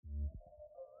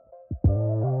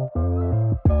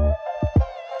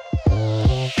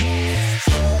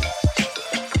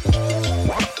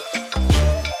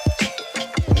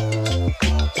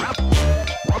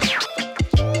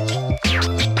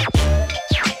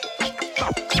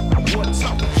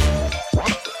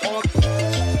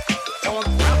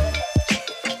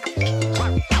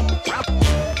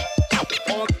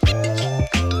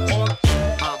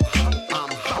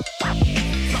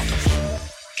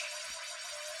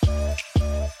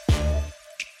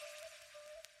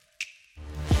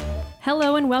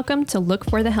Hello and welcome to Look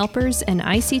for the Helpers, an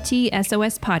ICT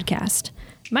SOS podcast.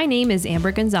 My name is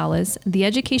Amber Gonzalez, the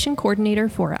Education Coordinator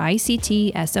for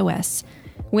ICT SOS.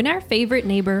 When our favorite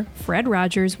neighbor, Fred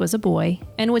Rogers, was a boy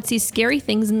and would see scary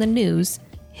things in the news,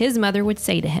 his mother would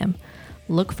say to him,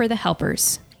 "Look for the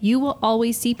helpers. You will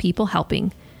always see people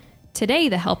helping." Today,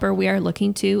 the helper we are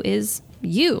looking to is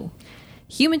you.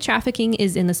 Human trafficking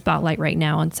is in the spotlight right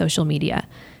now on social media.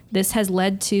 This has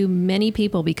led to many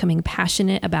people becoming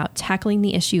passionate about tackling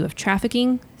the issue of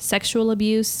trafficking, sexual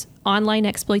abuse, online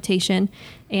exploitation,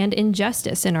 and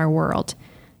injustice in our world.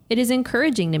 It is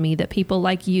encouraging to me that people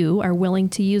like you are willing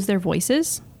to use their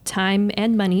voices, time,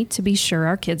 and money to be sure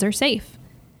our kids are safe.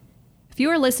 If you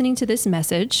are listening to this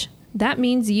message, that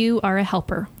means you are a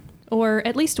helper, or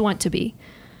at least want to be.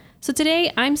 So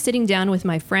today, I'm sitting down with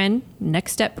my friend,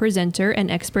 Next Step presenter and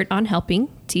expert on helping,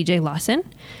 TJ Lawson,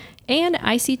 and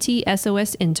ICT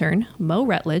SOS intern, Mo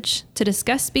Rutledge, to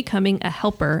discuss becoming a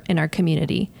helper in our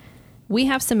community. We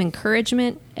have some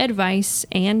encouragement, advice,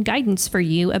 and guidance for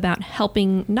you about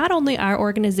helping not only our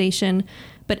organization,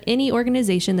 but any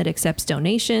organization that accepts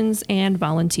donations and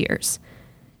volunteers.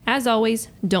 As always,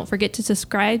 don't forget to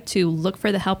subscribe to Look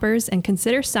for the Helpers and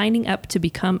consider signing up to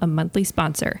become a monthly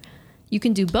sponsor. You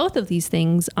can do both of these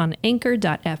things on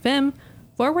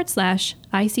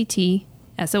anchor.fm/ICT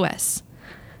SOS.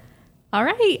 All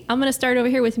right, I'm going to start over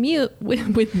here with Mew.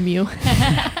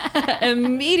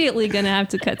 Immediately going to have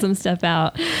to cut some stuff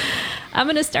out. I'm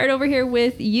going to start over here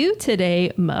with you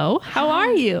today, Mo. How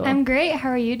are you? I'm great. How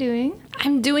are you doing?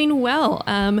 I'm doing well.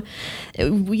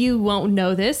 You won't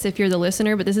know this if you're the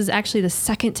listener, but this is actually the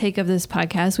second take of this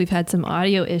podcast. We've had some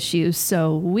audio issues,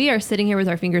 so we are sitting here with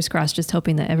our fingers crossed, just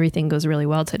hoping that everything goes really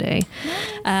well today.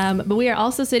 Nice. But we are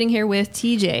also sitting here with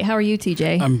TJ. How are you,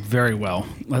 TJ? I'm very well.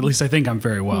 At least I think I'm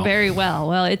very well. Very well.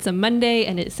 Well, it's a Monday,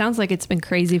 and it sounds like it's been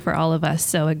crazy for all of us.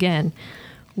 So again,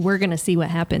 we're going to see what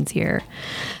happens here.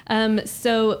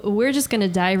 So we're just going to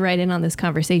dive right in on this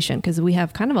conversation because we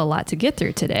have kind of a lot to get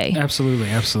through today. Absolutely.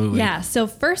 Yeah. So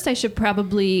first I should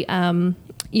probably, Mo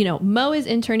is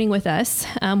interning with us,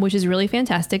 which is really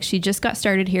fantastic. She just got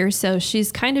started here. So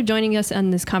she's kind of joining us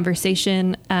on this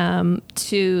conversation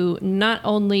to not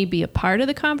only be a part of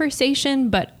the conversation,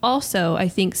 but also I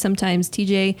think sometimes,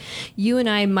 TJ, you and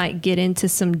I might get into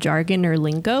some jargon or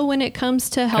lingo when it comes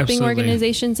to helping Absolutely.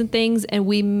 Organizations and things. And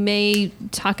we may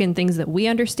talk in things that we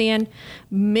understand.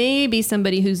 Maybe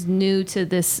somebody who's new to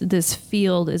this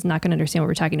field is not going to understand what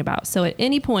we're talking about. So at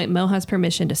any point, Mo has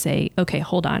permission to say, okay,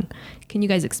 hold on. Can you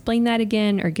guys explain that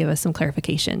again or give us some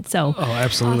clarification? So,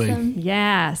 absolutely. Awesome.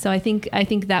 Yeah. So I think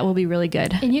that will be really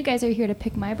good. And you guys are here to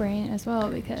pick my brain as well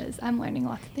because I'm learning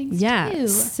lots of things too.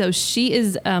 So she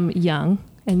is young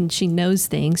and she knows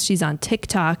things. She's on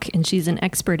TikTok and she's an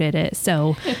expert at it.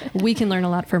 So we can learn a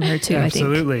lot from her too,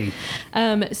 Absolutely.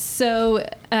 I think. So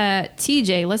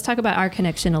TJ, let's talk about our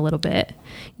connection a little bit.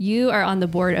 You are on the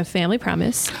board of Family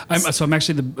Promise. I'm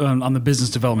actually on the business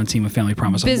development team of Family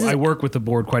Promise. I work with the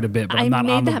board quite a bit, but I'm not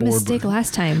on the board. I made that mistake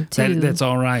last time too. That's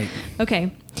all right.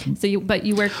 Okay. So you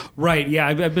work right? Yeah,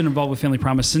 I've been involved with Family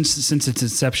Promise since its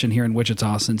inception here in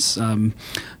Wichita since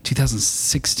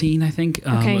 2016, I think.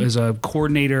 As a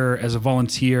coordinator, as a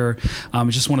volunteer,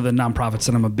 it's just one of the nonprofits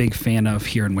that I'm a big fan of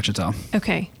here in Wichita.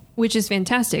 Okay. Which is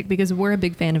fantastic because we're a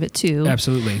big fan of it too.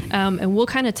 Absolutely. And we'll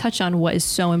kind of touch on what is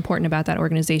so important about that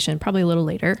organization probably a little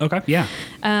later. Okay. Yeah.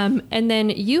 And then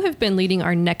you have been leading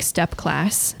our Next Step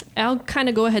class. I'll kind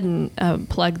of go ahead and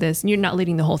plug this. You're not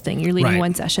leading the whole thing. You're leading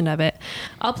one session of it.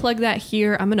 I'll plug that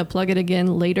here. I'm going to plug it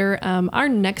again later. Our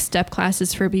Next Step class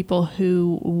is for people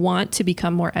who want to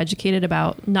become more educated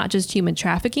about not just human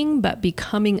trafficking, but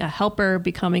becoming a helper,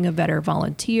 becoming a better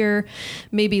volunteer,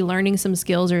 maybe learning some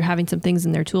skills or having some things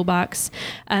in their toolbox.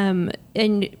 And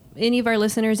any of our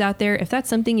listeners out there, if that's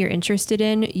something you're interested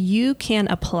in, you can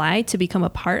apply to become a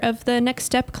part of the Next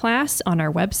Step class on our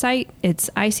website. It's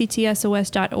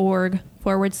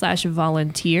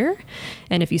ictsos.org/volunteer.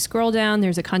 And if you scroll down,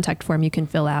 there's a contact form you can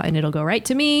fill out and it'll go right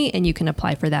to me and you can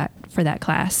apply for that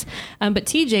class. But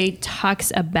TJ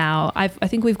talks about, I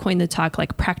think we've coined the talk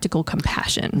like practical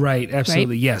compassion. Right.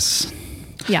 Absolutely. Right? Yes.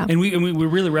 Yeah. And we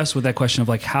really wrestle with that question of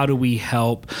like, how do we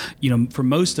help? For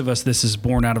most of us, this is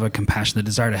born out of a compassion, the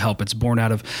desire to help. It's born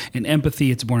out of an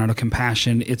empathy. It's born out of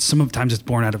compassion. Sometimes it's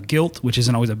born out of guilt, which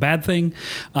isn't always a bad thing.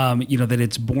 That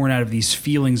it's born out of these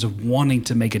feelings of wanting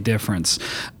to make a difference.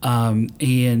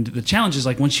 And the challenge is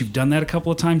like, once you've done that a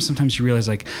couple of times, sometimes you realize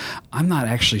like, I'm not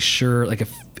actually sure, like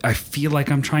I feel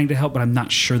like I'm trying to help, but I'm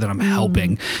not sure that I'm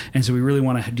helping. And so we really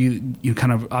want to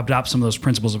kind of adopt some of those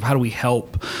principles of how do we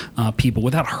help people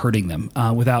without hurting them,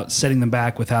 without setting them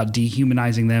back, without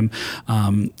dehumanizing them,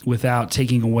 without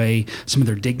taking away some of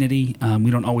their dignity.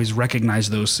 We don't always recognize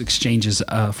those exchanges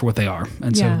for what they are.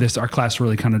 And so our class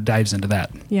really kind of dives into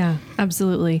that. Yeah,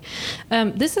 absolutely.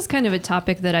 This is kind of a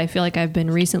topic that I feel like I've been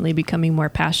recently becoming more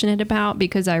passionate about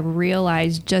because I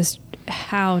realized just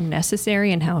how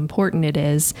necessary and how important it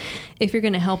is if you're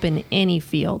going to help in any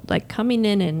field, like coming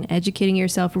in and educating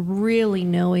yourself, really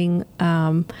knowing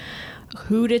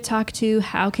who to talk to,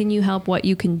 how can you help, what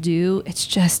you can do. It's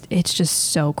just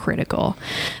so critical.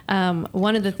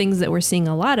 One of the things that we're seeing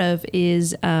a lot of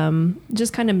is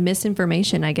just kind of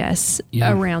misinformation, I guess,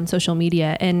 around social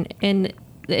media. And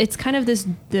it's kind of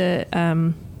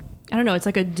I don't know, it's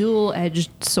like a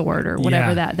dual-edged sword or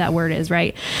whatever that word is,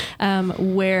 right?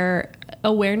 Where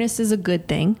awareness is a good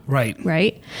thing.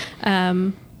 Right?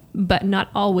 But not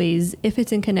always if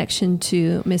it's in connection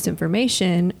to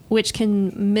misinformation, which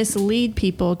can mislead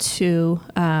people to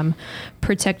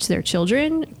protect their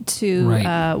children,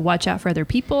 to watch out for other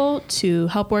people, to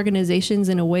help organizations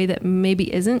in a way that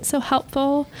maybe isn't so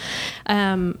helpful.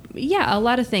 A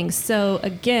lot of things. So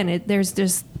again, there's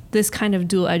this kind of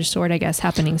dual-edged sword, I guess,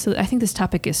 happening. So I think this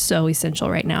topic is so essential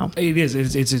right now. It is.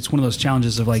 It's one of those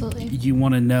challenges of like, absolutely, you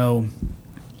want to know.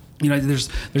 There's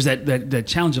that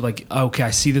challenge of like, okay, I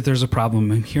see that there's a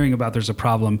problem. I'm hearing about there's a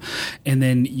problem. And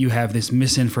then you have this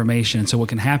misinformation. So what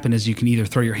can happen is you can either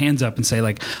throw your hands up and say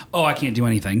like, oh, I can't do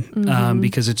anything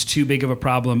because it's too big of a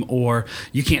problem, or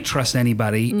you can't trust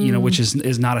anybody, which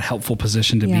is not a helpful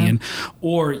position to be in.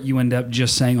 Or you end up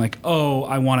just saying like, oh,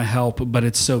 I want to help, but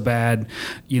it's so bad.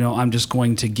 I'm just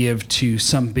going to give to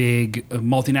some big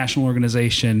multinational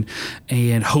organization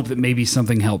and hope that maybe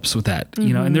something helps with that.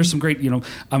 And there's some great,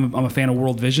 I'm a fan of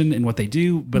World Vision and what they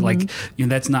do, but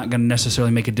that's not going to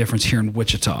necessarily make a difference here in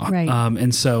Wichita. Right.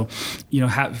 And so,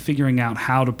 figuring out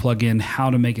how to plug in, how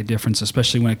to make a difference,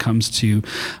 especially when it comes to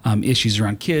issues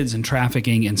around kids and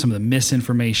trafficking and some of the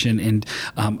misinformation and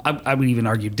I would even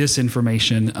argue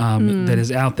disinformation that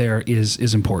is out there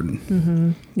is important.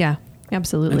 Mm-hmm. Yeah.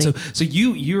 Absolutely. And so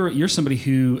you're somebody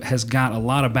who has got a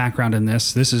lot of background in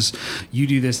this. You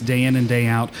do this day in and day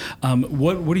out.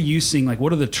 What are you seeing? Like,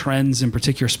 what are the trends in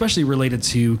particular, especially related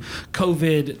to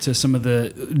COVID, to some of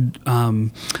the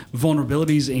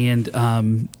vulnerabilities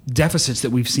and deficits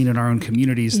that we've seen in our own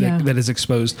communities that is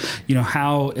exposed?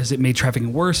 How has it made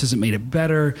trafficking worse? Has it made it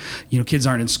better? Kids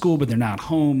aren't in school, but they're not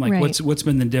home. Like, what's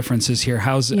been the differences here?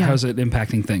 How's it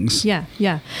impacting things? Yeah.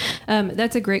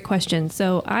 That's a great question.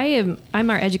 So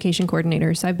I'm our education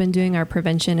coordinator, so I've been doing our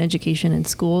prevention education in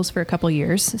schools for a couple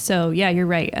years. So you're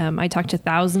right. I talk to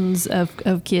thousands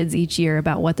of kids each year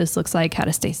about what this looks like, how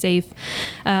to stay safe.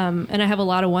 And I have a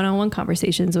lot of one-on-one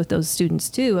conversations with those students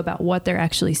too about what they're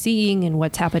actually seeing and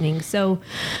what's happening. So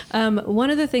one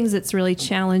of the things that's really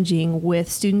challenging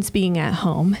with students being at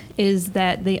home is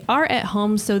that they are at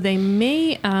home, so they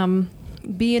may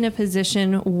be in a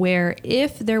position where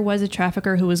if there was a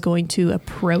trafficker who was going to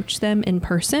approach them in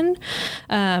person,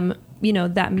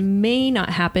 that may not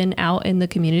happen out in the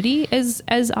community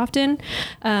as often.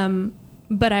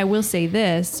 But I will say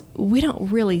this, we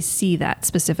don't really see that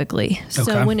specifically. Okay.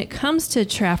 So when it comes to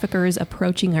traffickers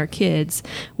approaching our kids,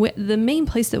 the main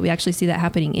place that we actually see that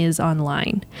happening is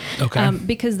online. Okay.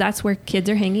 Because that's where kids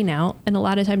are hanging out, and a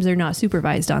lot of times they're not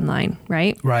supervised online,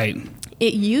 right? Right.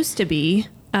 It used to be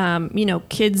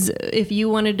kids, if you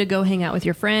wanted to go hang out with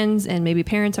your friends and maybe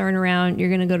parents aren't around, you're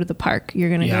going to go to the park. You're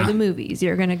going to go to the movies.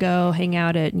 You're going to go hang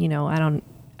out at,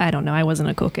 I don't know. I wasn't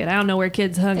a cool kid. I don't know where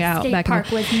kids hung out back in the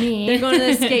park with me. They're going to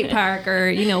the skate park,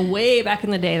 or way back in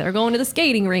the day, they're going to the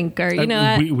skating rink, or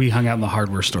we hung out in the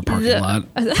hardware store parking lot.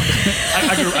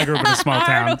 I grew up in a small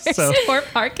town, so store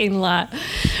parking lot,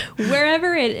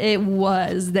 wherever it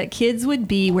was that kids would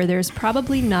be, where there's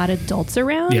probably not adults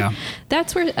around. Yeah,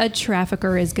 that's where a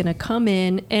trafficker is going to come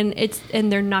in,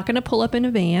 and they're not going to pull up in a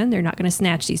van. They're not going to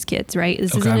snatch these kids, right?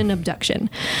 This isn't an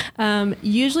abduction.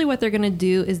 Usually, what they're going to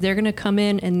do is they're going to come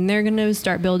in and they're going to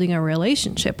start building a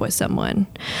relationship with someone.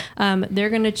 They're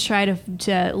going to try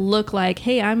to look like,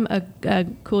 hey, I'm a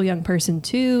cool young person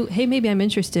too. Hey, maybe I'm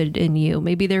interested in you.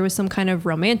 Maybe there was some kind of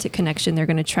romantic connection they're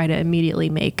going to try to immediately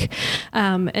make.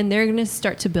 And they're going to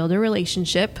start to build a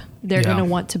relationship. They're going to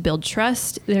want to build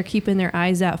trust. They're keeping their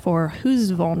eyes out for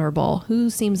who's vulnerable, who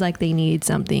seems like they need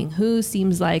something, who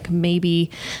seems like maybe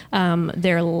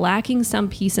they're lacking some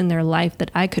piece in their life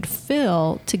that I could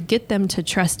fill to get them to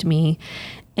trust me.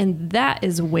 And that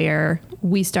is where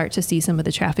we start to see some of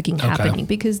the trafficking happening,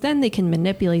 because then they can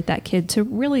manipulate that kid to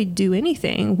really do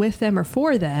anything with them or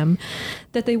for them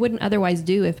that they wouldn't otherwise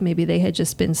do if maybe they had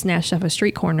just been snatched off a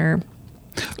street corner.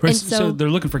 Right, so they're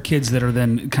looking for kids that are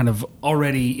then kind of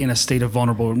already in a state of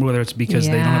vulnerable, whether it's because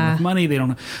they don't have enough money,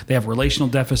 they have relational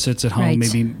deficits at home. Right.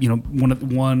 Maybe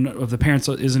one of the parents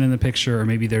isn't in the picture, or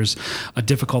maybe there's a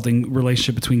difficult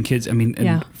relationship between kids. I mean,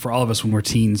 and for all of us when we're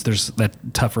teens, there's that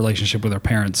tough relationship with our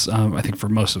parents. I think for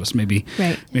most of us, maybe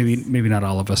not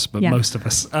all of us, but most of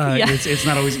us, it's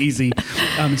not always easy.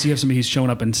 And so you have somebody who's showing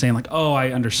up and saying like, "Oh,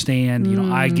 I understand.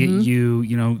 I get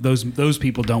you. Those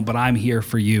people don't, but I'm here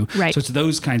for you." Right. So it's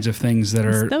those kinds of things that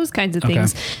are those kinds of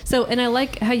things. So, and I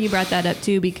like how you brought that up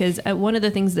too, because one of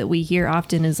the things that we hear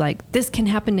often is like, this can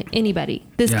happen to anybody.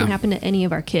 This can happen to any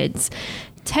of our kids.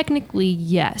 Technically,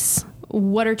 yes.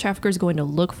 What are traffickers going to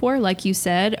look for? Like you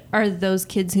said, are those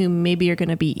kids who maybe are going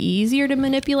to be easier to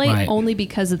manipulate only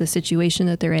because of the situation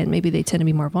that they're in? Maybe they tend to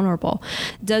be more vulnerable.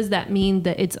 Does that mean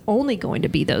that it's only going to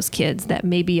be those kids that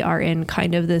maybe are in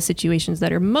kind of the situations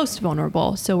that are most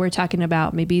vulnerable? So we're talking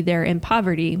about maybe they're in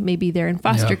poverty, maybe they're in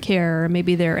foster care, or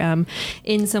maybe they're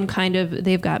in some kind of,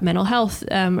 they've got mental health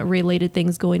related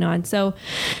things going on. So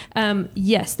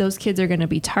yes, those kids are going to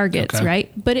be targets,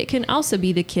 right? But it can also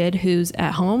be the kid who's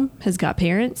at home, has got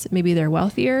parents, maybe they're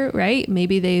wealthier, right?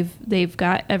 Maybe they've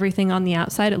got everything on the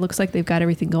outside. It looks like they've got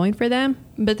everything going for them,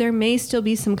 but there may still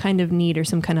be some kind of need or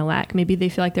some kind of lack. Maybe they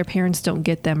feel like their parents don't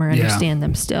get them or understand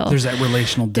them still. There's that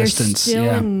relational distance. There's still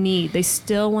a need. They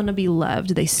still want to be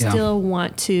loved. They still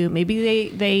want to, maybe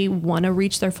they want to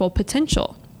reach their full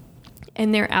potential.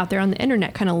 And they're out there on the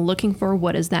internet kind of looking for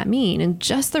what does that mean? And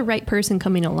just the right person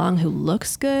coming along who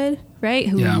looks good, right?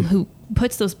 Who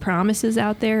puts those promises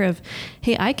out there of,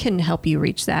 hey, I can help you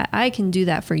reach that. I can do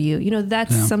that for you.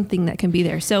 That's something that can be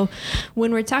there. So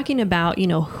when we're talking about,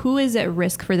 who is at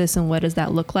risk for this and what does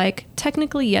that look like?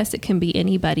 Technically, yes, it can be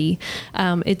anybody.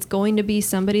 It's going to be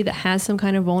somebody that has some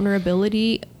kind of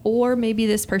vulnerability, or maybe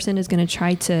this person is going to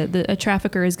try to, a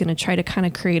trafficker is going to try to kind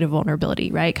of create a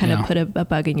vulnerability, right? Kind of put a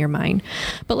bug in your mind.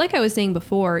 But like I was saying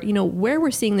before, where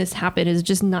we're seeing this happen is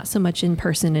just not so much in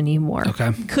person anymore.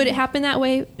 Okay. Could it happen that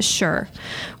way? Sure.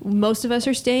 Most of us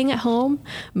are staying at home.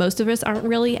 Most of us aren't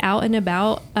really out and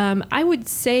about. I would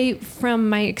say from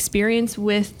my experience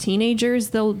with teenagers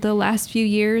the last few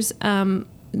years,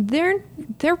 they're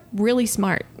really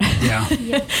smart. Yeah.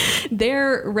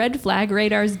 Their red flag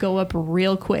radars go up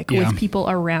real quick with people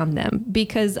around them,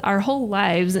 because our whole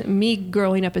lives, me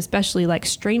growing up especially, like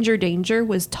stranger danger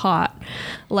was taught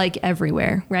like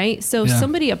everywhere, right? So if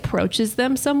somebody approaches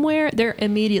them somewhere, they're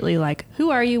immediately like,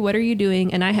 who are you? What are you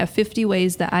doing? And I have 50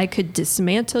 ways that I could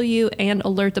dismantle you and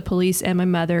alert the police and my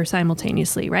mother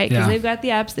simultaneously, right? Because they've got the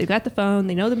apps, they've got the phone,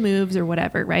 they know the moves or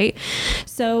whatever, right?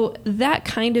 So that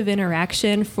kind of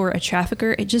interaction for a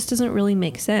trafficker, it just doesn't really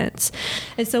make sense.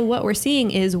 And so what we're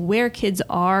seeing is where kids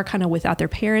are kind of without their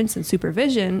parents and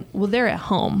supervision, well, they're at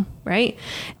home, right?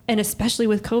 And especially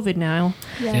with COVID now,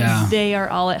 they are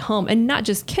all at home. And not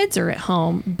just kids are at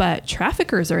home, but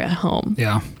traffickers are at home.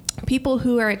 Yeah. People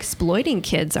who are exploiting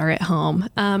kids are at home.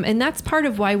 And that's part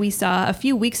of why we saw a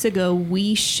few weeks ago,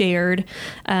 we shared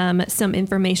some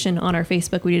information on our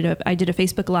Facebook. I did a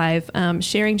Facebook Live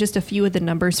sharing just a few of the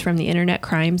numbers from the Internet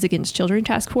Crimes Against Children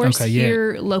Task Force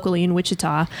here locally in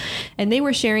Wichita. And they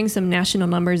were sharing some national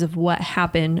numbers of what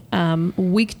happened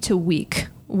week to week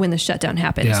when the shutdown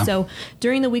happened. Yeah. So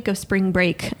during the week of spring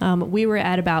break, we were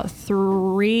at about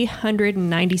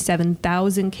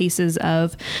 397,000 cases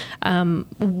of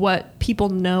what people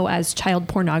know as child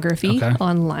pornography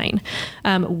online.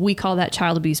 We call that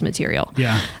child abuse material.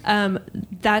 Yeah.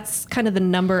 That's kind of the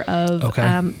number of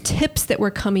tips that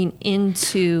were coming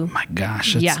into. My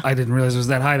gosh. I didn't realize it was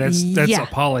that high. That's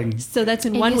appalling. So that's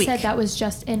in and 1 you week. said that was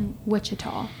just in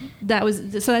Wichita.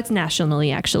 That's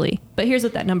nationally, actually. But here's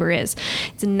what that number is.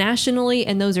 It's nationally,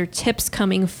 and those are tips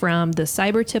coming from the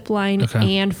cyber tip line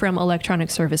and from electronic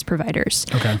service providers.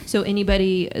 So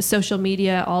anybody, social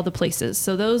media, all the places.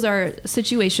 So those are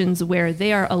situations where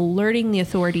they are alerting the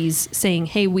authorities saying,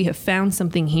 hey, we have found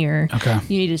something here.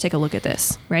 You need to take a look at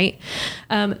this, right?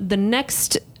 The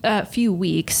next few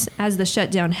weeks as the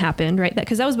shutdown happened, right?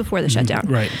 Because that was before the shutdown.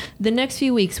 Right. The next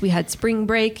few weeks we had spring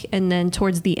break, and then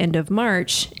towards the end of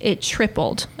March, it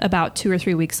tripled. About 2 or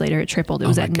 3 weeks later, it tripled. It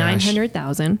was at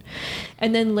 900,000.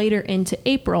 And then later into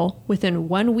April, within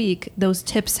 1 week, those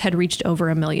tips had reached over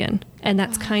 1 million. And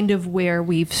that's kind of where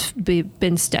we've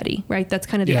been steady, right? That's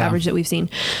kind of the average that we've seen.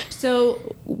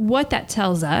 So what that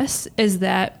tells us is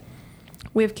that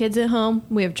We have kids at home.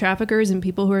 We have traffickers and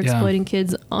people who are exploiting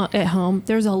kids at home.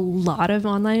 There's a lot of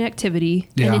online activity,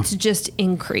 and it's just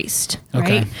increased,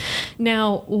 right?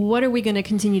 Now, what are we going to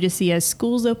continue to see as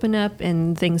schools open up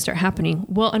and things start happening?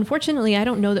 Well, unfortunately, I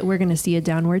don't know that we're going to see a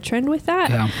downward trend with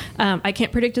that. I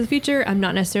can't predict the future. I'm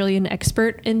not necessarily an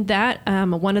expert in that.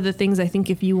 One of the things I think,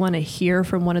 if you want to hear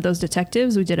from one of those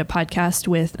detectives, we did a podcast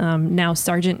with now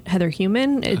Sergeant Heather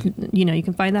Human. You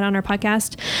can find that on our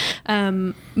podcast.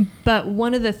 But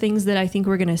one of the things that I think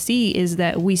we're going to see is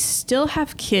that we still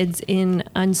have kids in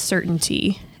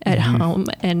uncertainty at home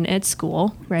and at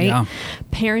school, right? Yeah.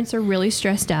 Parents are really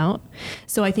stressed out.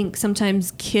 So I think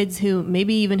sometimes kids who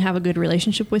maybe even have a good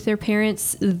relationship with their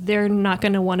parents, they're not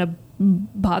going to want to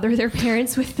bother their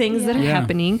parents with things that are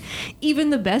happening.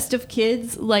 Even the best of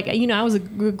kids, like, I was a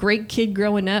great kid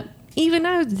growing up. Even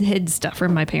I hid stuff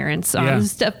from my parents,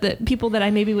 stuff that people that I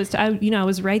maybe was, I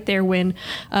was right there when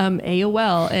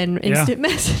AOL and Instant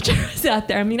Messenger was out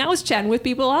there. I mean, I was chatting with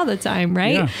people all the time,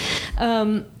 right?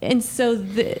 Yeah. And so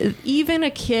even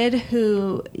a kid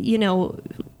who,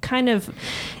 kind of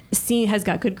has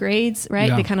got good grades, right?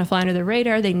 Yeah. They kind of fly under the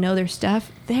radar. They know their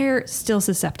stuff. They're still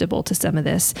susceptible to some of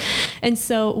this. And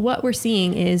so what we're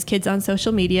seeing is kids on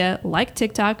social media like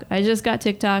TikTok. I just got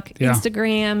TikTok,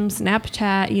 Instagram,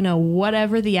 Snapchat,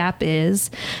 whatever the app is.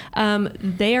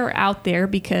 They are out there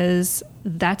because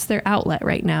that's their outlet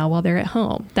right now while they're at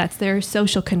home. That's their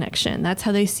social connection. That's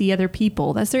how they see other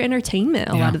people. That's their entertainment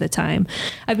a lot of the time.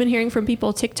 I've been hearing from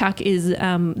people, TikTok is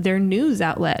their news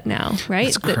outlet now, right?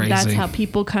 That's crazy. That's how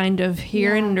people kind of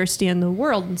hear and understand the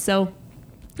world. And so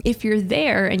if you're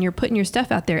there and you're putting your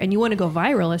stuff out there and you want to go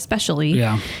viral, especially,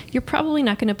 you're probably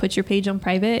not going to put your page on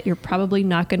private. You're probably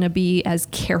not going to be as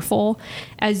careful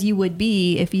as you would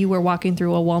be if you were walking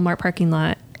through a Walmart parking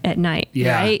lot at night,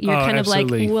 right? You're kind of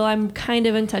absolutely. like, well, I'm kind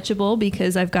of untouchable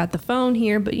because I've got the phone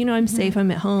here, but I'm safe. I'm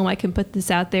at home. I can put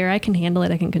this out there. I can handle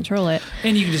it. I can control it.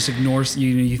 And you can just ignore,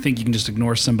 you think you can just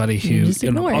ignore somebody who, this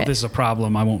is a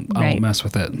problem. I won't mess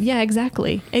with it. Yeah,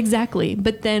 exactly.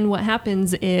 But then what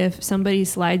happens if somebody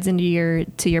slides into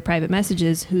your private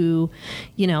messages who,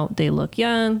 they look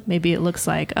young. Maybe it looks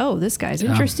like, oh, this guy's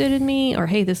interested in me, or,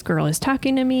 hey, this girl is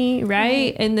talking to me.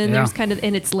 Right. And then there's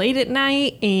and it's late at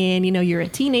night and, you're a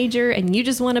teenager and you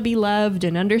just want to be loved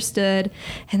and understood,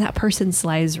 and that person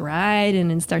slides right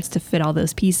in and starts to fit all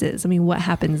those pieces. I mean, what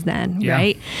happens then,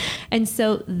 right? And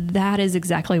so that is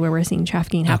exactly where we're seeing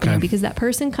trafficking happening, because that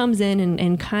person comes in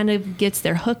and kind of gets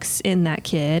their hooks in that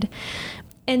kid.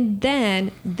 And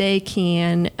then they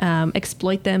can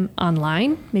exploit them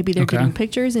online. Maybe they're getting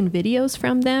pictures and videos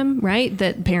from them, right,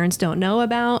 that parents don't know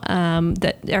about,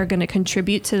 that are going to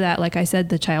contribute to that, like I said,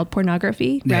 the child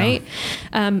pornography, right?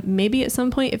 Maybe at some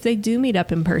point, if they do meet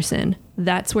up in person,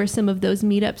 that's where some of those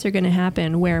meetups are going to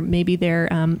happen, where maybe they're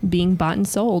being bought and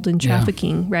sold and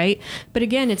trafficking, right? But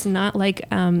again, it's not like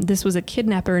this was a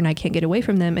kidnapper and I can't get away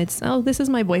from them. It's, oh, this is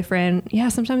my boyfriend. Yeah,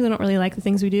 sometimes I don't really like the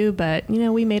things we do, but,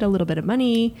 we made a little bit of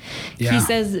money. Yeah. He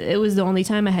says it was the only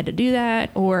time I had to do that.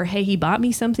 Or, hey, he bought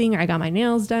me something, or I got my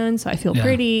nails done, so I feel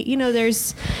pretty.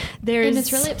 There's... And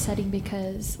it's really upsetting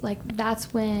because,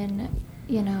 that's when,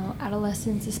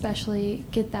 adolescents especially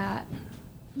get that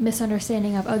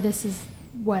misunderstanding of, oh, this is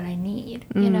what I need,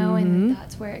 and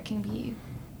that's where it can be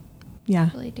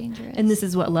really dangerous. And this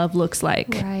is what love looks like.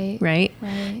 Right.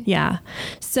 Yeah.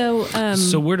 So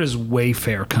where does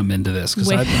Wayfair come into this?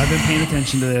 Because I've been paying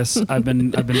attention to this. I've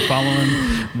been following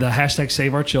the hashtag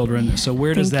Save Our Children. So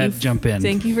where does that jump in?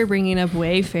 Thank you for bringing up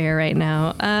Wayfair right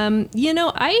now.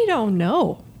 I don't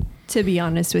know, to be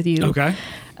honest with you. Okay.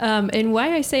 And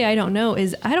why I say I don't know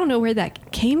is I don't know where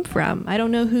that came from. I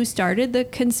don't know who started the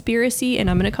conspiracy, and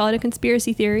I'm going to call it a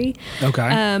conspiracy theory. Okay.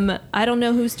 I don't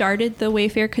know who started the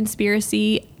Wayfair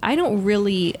conspiracy. I don't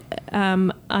really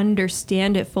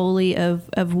understand it fully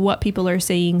of what people are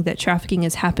saying that trafficking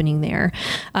is happening there.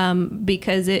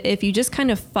 Because if you just kind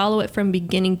of follow it from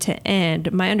beginning to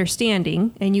end, my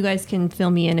understanding, and you guys can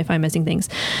fill me in if I'm missing things,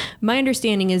 my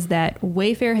understanding is that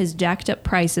Wayfair has jacked up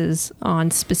prices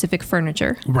on specific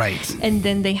furniture. Right. And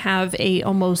then they have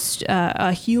almost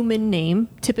a human name,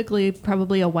 typically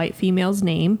probably a white female's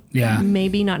name. Yeah.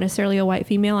 Maybe not necessarily a white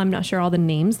female. I'm not sure all the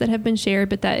names that have been shared,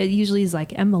 but that it usually is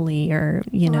like Emily or,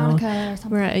 Veronica or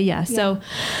something. Right, yeah. So,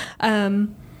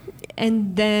 and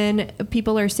then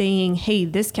people are saying, hey,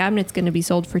 this cabinet's going to be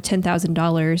sold for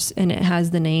 $10,000 and it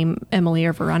has the name Emily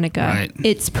or Veronica. Right.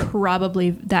 It's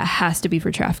probably, that has to be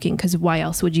for trafficking, because why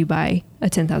else would you buy a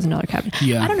 $10,000 cabinet.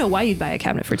 Yeah. I don't know why you'd buy a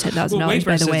cabinet for $10,000, Well, Wayfair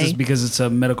by the says way. it's because it's a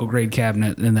medical grade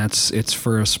cabinet, and it's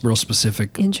for a real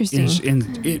specific. Interesting.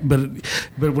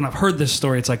 But when I've heard this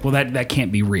story, it's like, well, that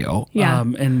can't be real. Yeah.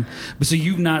 But so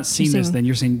you've not seen this. Then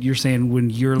you're saying when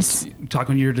you're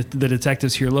talking to the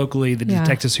detectives here locally, the Yeah.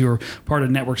 detectives who are part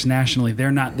of networks nationally,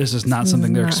 they're not. This is not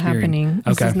something they're experiencing. Happening.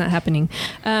 This is not happening.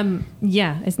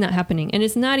 Yeah, it's not happening, and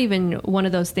it's not even one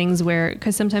of those things where,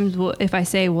 because sometimes if I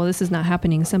say, well, this is not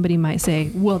happening, somebody might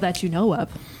say, well, that you know of.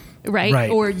 Right?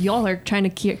 Or y'all are trying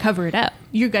to cover it up.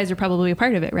 You guys are probably a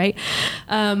part of it, right?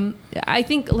 I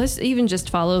think let's even just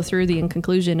follow through the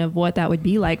conclusion of what that would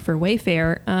be like for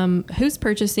Wayfair. Who's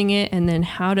purchasing it, and then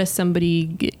how does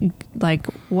somebody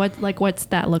what's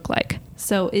that look like?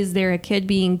 So is there a kid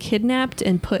being kidnapped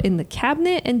and put in the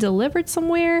cabinet and delivered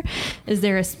somewhere? Is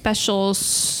there a special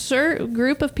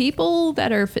group of people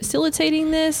that are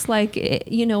facilitating this? Like,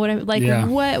 you know what I'm like? Yeah.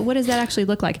 What does that actually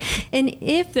look like? And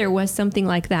if there was something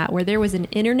like that, where there was an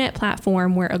internet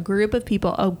platform where a group of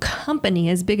people, a company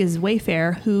as big as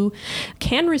Wayfair, who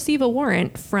can receive a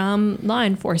warrant from law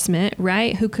enforcement,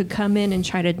 right? Who could come in and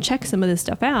try to check some of this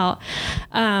stuff out.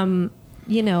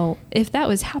 You know, if that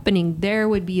was happening, there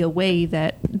would be a way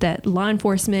that law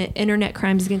enforcement, Internet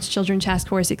Crimes Against Children Task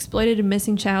Force, Exploited and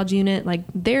Missing Child Unit, like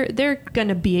they're going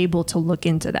to be able to look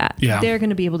into that. Yeah. They're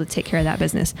going to be able to take care of that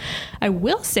business. I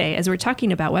will say, as we're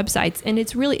talking about websites, and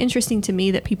it's really interesting to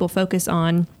me that people focus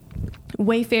on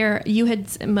Wayfair. You had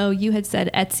said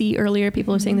Etsy earlier.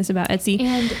 People are saying this about Etsy.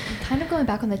 And kind of going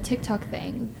back on the TikTok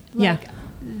thing. Like,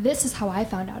 this is how I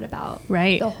found out about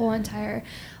the whole entire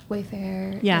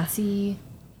Wayfair, Etsy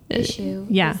issue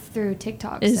is through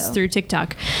TikTok. Through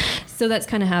TikTok. So that's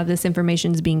kind of how this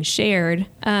information is being shared.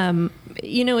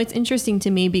 You know, it's interesting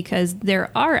to me because there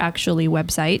are actually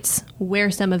websites where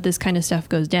some of this kind of stuff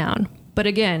goes down. But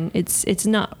again, it's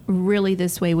not really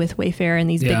this way with Wayfair and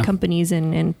these big companies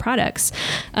and products.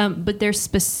 But there's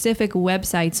specific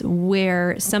websites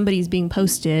where somebody's being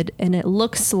posted and it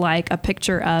looks like a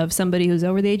picture of somebody who's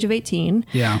over the age of 18.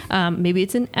 Yeah. Maybe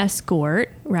it's an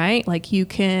escort, right? Like, you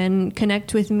can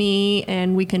connect with me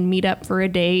and we can meet up for a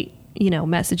date, you know,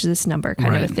 message this number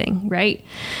kind of a thing, right?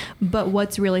 But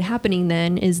what's really happening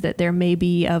then is that there may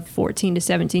be a 14 to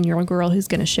 17-year-old girl who's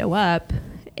going to show up.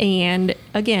 And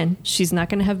again, she's not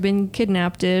going to have been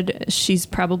kidnapped. She's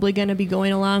probably going to be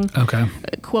going along,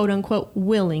 quote unquote,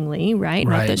 willingly, right?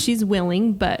 Not that she's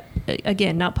willing, but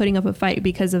again, not putting up a fight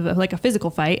because of like a physical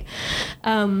fight.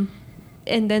 And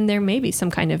then there may be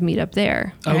some kind of meetup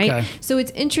there, right? So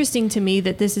it's interesting to me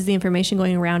that this is the information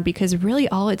going around, because really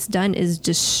all it's done is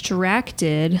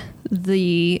distracted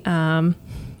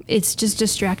it's just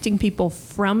distracting people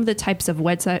from the types of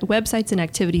websites and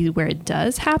activities where it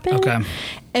does happen.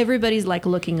 Everybody's like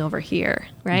looking over here,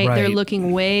 right? They're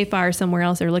looking way far somewhere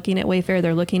else. They're looking at Wayfair.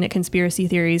 They're looking at conspiracy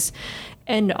theories,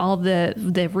 and all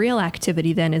the real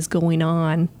activity then is going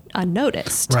on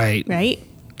unnoticed. Right?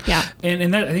 Yeah.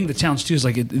 And that, I think the challenge too is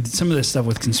like some of this stuff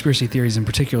with conspiracy theories in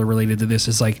particular related to this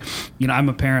is like, you know, I'm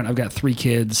a parent. I've got 3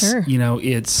 kids. You know,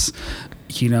 it's,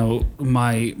 you know,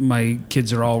 my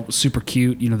kids are all super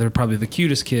cute. You know, they're probably the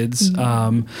cutest kids. I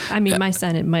mean, my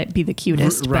son, it might be the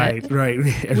cutest. Right.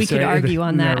 We could argue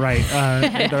on that.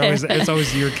 It's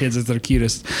always your kids that are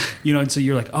cutest. You know, and so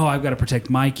you're like, oh, I've got to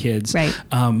protect my kids. Right.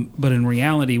 But in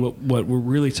reality, what we're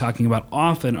really talking about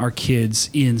often are kids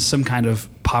in some kind of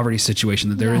poverty situation,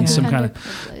 that they're in some kind of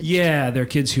they're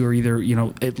kids who are either, you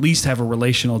know, at least have a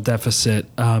relational deficit,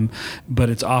 but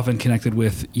it's often connected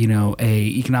with, you know, a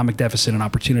economic deficit, an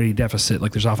opportunity deficit.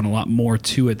 Like, there's often a lot more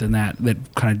to it than that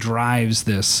kind of drives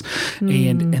this,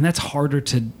 and that's harder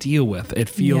to deal with. It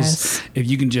feels if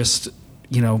you can just,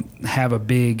 you know, have a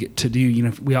big to do, you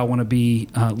know, we all want to be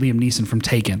Liam Neeson from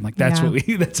Taken. Like, that's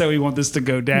that's how we want this to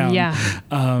go down.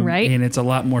 Right. And it's a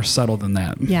lot more subtle than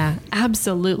that. Yeah,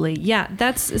 absolutely. Yeah.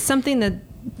 That's something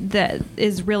that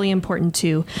is really important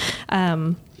to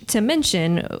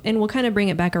mention, and we'll kind of bring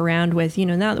it back around with, you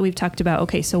know, now that we've talked about,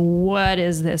 okay, so what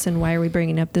is this and why are we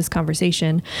bringing up this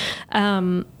conversation?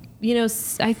 You know,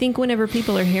 I think whenever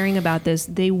people are hearing about this,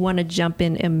 they want to jump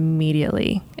in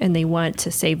immediately and they want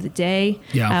to save the day.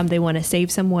 They want to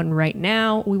save someone right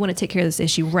now. We want to take care of this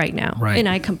issue right now. And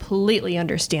I completely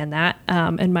understand that.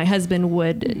 And my husband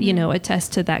would, you know,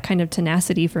 attest to that kind of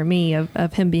tenacity for me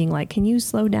of him being like, can you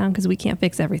slow down? Because we can't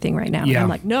fix everything right now. And I'm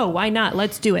like, no, why not?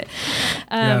 Let's do it.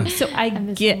 So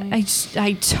I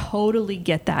totally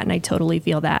get that. And I totally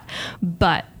feel that.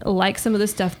 But like some of the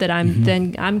stuff that I'm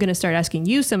going to start asking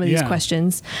you some of these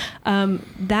questions.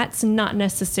 That's not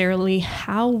necessarily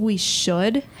how we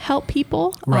should help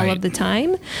people all of the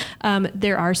time.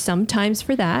 There are some times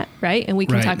for that, right? And we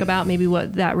can talk about maybe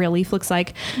what that relief looks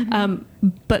like.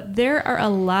 But there are a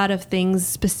lot of things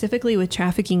specifically with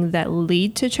trafficking that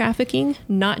lead to trafficking,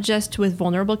 not just with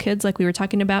vulnerable kids like we were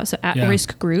talking about, so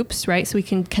at-risk groups, right? So we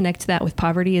can connect that with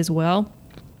poverty as well.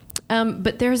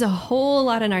 But there's a whole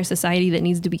lot in our society that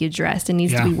needs to be addressed and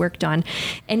needs to be worked on.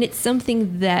 And it's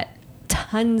something that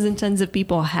tons and tons of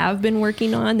people have been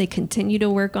working on. They continue to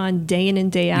work on day in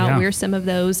and day out. Yeah. We're some of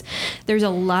those. There's a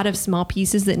lot of small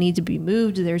pieces that need to be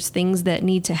moved. There's things that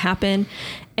need to happen.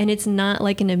 And it's not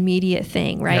like an immediate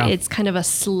thing, right? Yeah. It's kind of a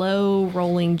slow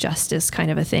rolling justice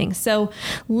kind of a thing. So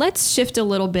let's shift a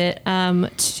little bit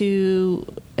to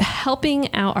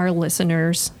helping out our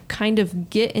listeners kind of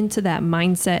get into that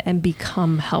mindset and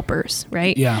become helpers,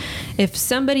 right? Yeah. If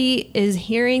somebody is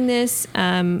hearing this,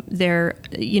 they're,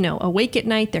 awake at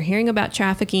night, they're hearing about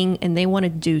trafficking and they want to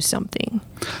do something.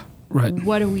 Right.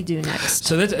 What do we do next?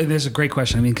 So that's a great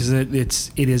question. I mean, because it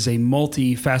is a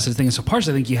multifaceted thing. So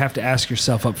partially, I think you have to ask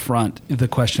yourself up front the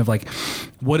question of like,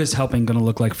 what is helping going to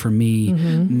look like for me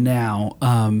now?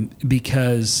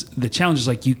 Because the challenge is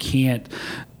like you can't.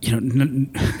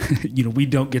 We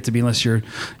don't get to be unless you're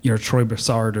Troy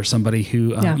Broussard or somebody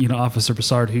who, Officer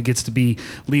Broussard, who gets to be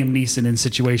Liam Neeson in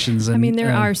situations. And,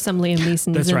 there are some Liam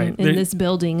Neesons in this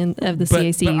building of the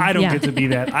CAC. But I don't get to be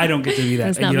that. I don't get to be that.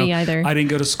 That's not me either. I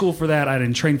didn't go to school for that. I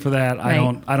didn't train for that.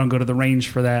 Right. I don't go to the range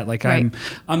for that. Like I'm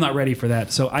not ready for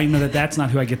that. So I know that that's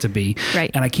not who I get to be. Right.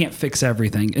 And I can't fix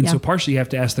everything. And so partially you have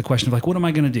to ask the question of like, what am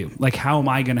I going to do? Like, how am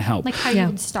I going to help? Like how you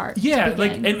can start. Yeah.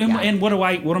 Like, and what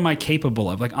am I capable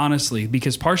of? Like, honestly,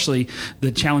 because partially the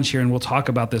challenge here, and we'll talk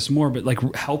about this more, but like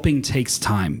helping takes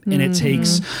time and it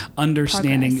takes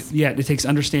understanding. Progress. Yeah. It takes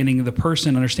understanding the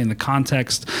person, understanding the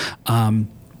context.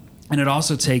 And it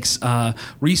also takes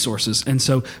resources. And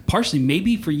so partially,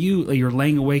 maybe for you, like you're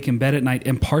laying awake in bed at night,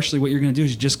 and partially what you're going to do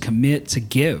is just commit to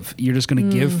give. You're just going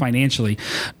to give financially.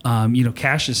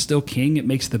 Cash is still king. It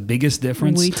makes the biggest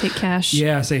difference. We take cash.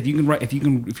 Yeah. Say if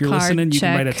you're listening, you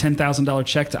can write a $10,000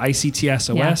 check to ICT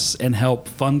SOS and help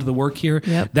fund the work here.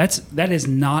 Yep. That is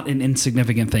not an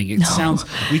insignificant thing. It sounds,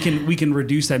 we can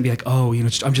reduce that and be like,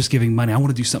 I'm just giving money. I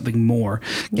want to do something more.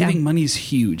 Giving money is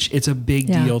huge. It's a big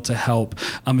deal to help,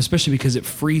 especially because it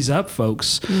frees up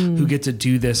folks who get to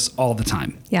do this all the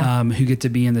time, who get to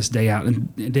be in this day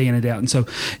in and day out. And so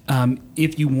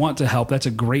if you want to help, that's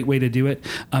a great way to do it.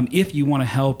 If you want to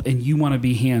help and you want to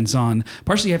be hands-on,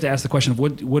 partially you have to ask the question of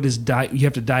what is you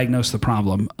have to diagnose the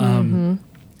problem.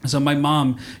 So my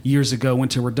mom years ago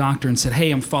went to her doctor and said,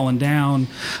 "Hey, I'm falling down.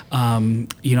 I'm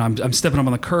stepping up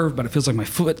on the curve, but it feels like my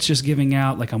foot's just giving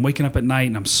out. Like I'm waking up at night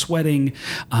and I'm sweating.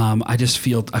 I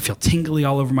feel tingly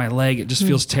all over my leg. It just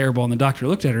feels terrible." And the doctor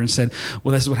looked at her and said,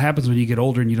 "Well, this is what happens when you get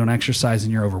older and you don't exercise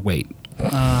and you're overweight."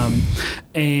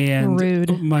 And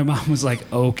rude. My mom was like,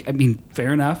 "Okay, I mean,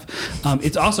 fair enough."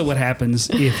 It's also what happens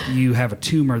if you have a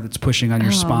tumor that's pushing on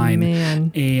your spine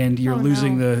and you're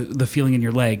losing the feeling in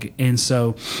your leg. And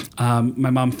so my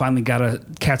mom finally got a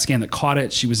CAT scan that caught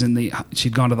it.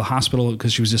 She'd gone to the hospital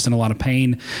because she was just in a lot of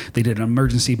pain. They did an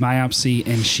emergency biopsy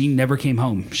and she never came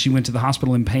home. She went to the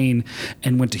hospital in pain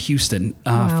and went to Houston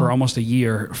for almost a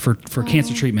year for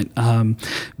cancer treatment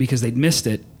because they'd missed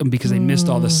it, because they missed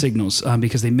all the signals,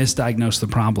 because they misdiagnosed the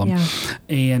problem. Yeah.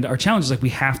 And our challenge is like we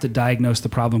have to diagnose the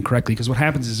problem correctly, because what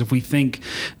happens is if we think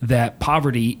that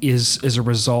poverty is a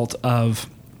result of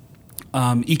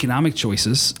economic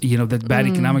choices, that bad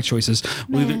economic choices,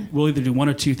 we'll either do one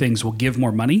or two things. We'll give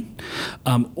more money,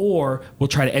 or we'll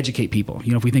try to educate people.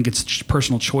 If we think it's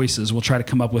personal choices, we'll try to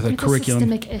come up with a curriculum.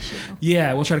 Systemic issue.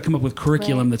 Yeah, we'll try to come up with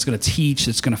curriculum that's going to teach,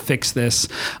 that's going to fix this.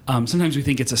 Sometimes we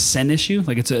think it's a sin issue,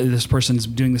 like this person's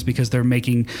doing this because they're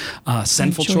making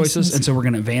sinful choices, and so we're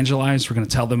going to evangelize. We're going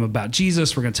to tell them about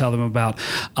Jesus. We're going to tell them about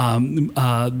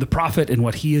the prophet and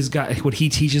what he has got, what he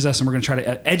teaches us, and we're going to try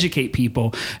to educate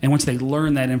people. And once they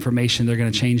learn that information, they're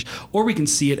going to change. Or we can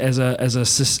see it as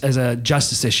a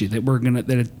justice issue,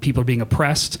 that people are being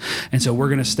oppressed, and so we're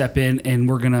going to step in and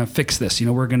we're going to fix this.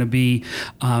 We're going to be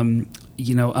Aaron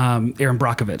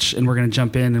Brockovich, and we're going to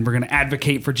jump in and we're going to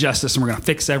advocate for justice, and we're going to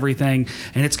fix everything,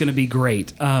 and it's going to be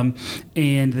great. And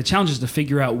the challenge is to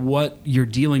figure out what you're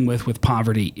dealing with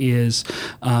poverty is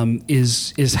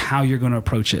how you're going to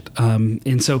approach it.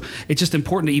 And so it's just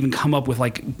important to even come up with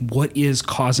like what is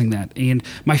causing that. And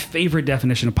my favorite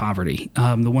definition of poverty,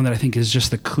 the one that I think is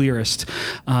just the clearest,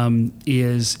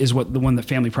 is the one that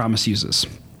Family Promise uses.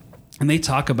 And they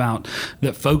talk about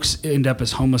that folks end up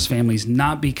as homeless families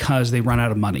not because they run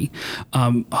out of money.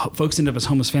 Folks end up as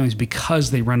homeless families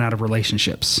because they run out of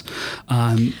relationships.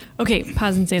 Okay,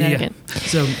 pause and say that again.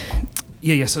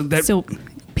 So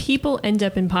people end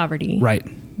up in poverty, right?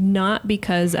 Not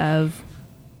because of.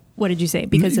 What did you say?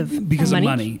 Because of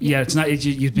money? Yeah, it's not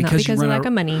because you run of lack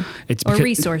of money or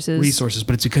resources.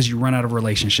 But it's because you run out of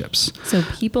relationships. So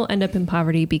people end up in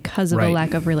poverty because of a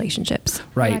lack of relationships.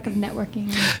 Right. Lack of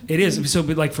networking. It is. So,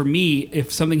 but like for me,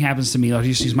 if something happens to me, I'll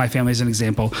just use my family as an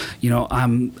example.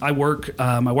 I work,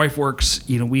 my wife works,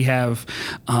 we have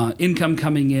income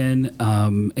coming in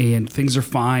and things are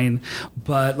fine.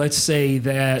 But let's say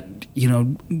that,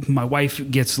 my wife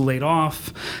gets laid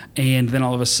off and then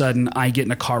all of a sudden I get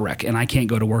in a car wreck and I can't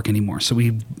go to work anymore. So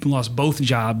we lost both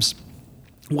jobs.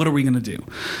 What are we going to do?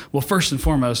 Well, first and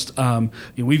foremost,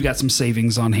 we've got some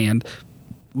savings on hand.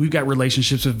 We've got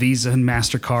relationships with Visa and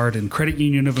MasterCard and Credit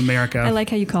Union of America. I like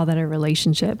how you call that a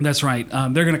relationship. That's right.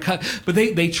 They're going to cut, but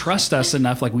they trust us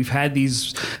enough. Like we've had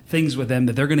these things with them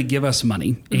that they're going to give us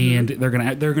money and they're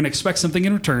going to expect something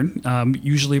in return.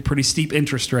 Usually a pretty steep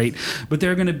interest rate, but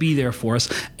they're going to be there for us.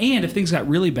 And if things got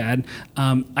really bad,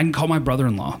 I can call my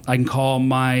brother-in-law. I can call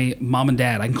my mom and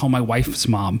dad. I can call my wife's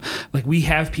mom. Like we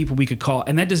have people we could call,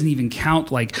 and that doesn't even count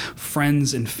like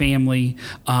friends and family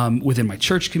within my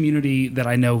church community that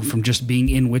I know from just being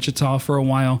in Wichita for a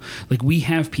while. Like we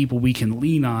have people we can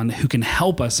lean on who can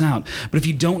help us out. But if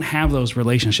you don't have those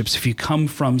relationships, if you come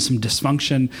from some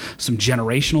dysfunction, some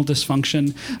generational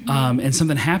dysfunction, and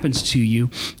something happens to you,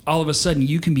 all of a sudden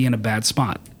you can be in a bad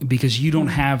spot because you don't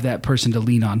have that person to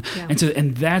lean on. Yeah.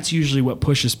 And that's usually what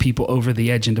pushes people over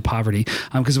the edge into poverty.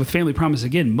 Because with Family Promise,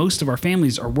 again, most of our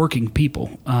families are working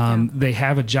people. They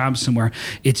have a job somewhere.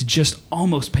 It's just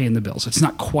almost paying the bills. It's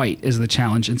not quite as the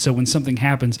challenge. And so when something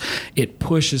happens, it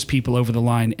pushes people over the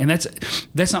line. And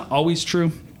that's not always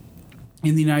true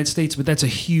in the United States, but that's a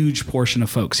huge portion of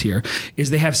folks here,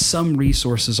 is they have some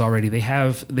resources already. They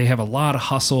have a lot of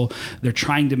hustle. They're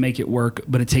trying to make it work,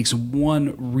 but it takes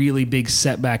one really big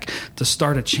setback to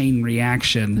start a chain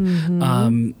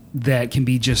reaction that can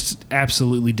be just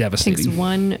absolutely devastating. It takes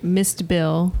one missed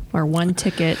bill or one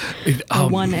ticket or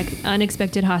one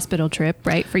unexpected hospital trip,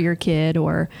 right, for your kid,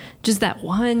 or just that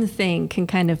one thing can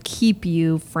kind of keep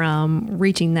you from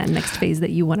reaching that next phase that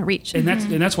you want to reach. And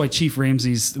that's why Chief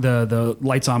Ramsey's the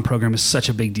Lights On program is such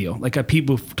a big deal. Like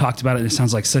people have talked about it and it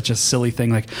sounds like such a silly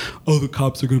thing, like, oh, the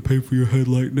cops are going to pay for your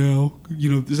headlight now.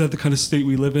 Is that the kind of state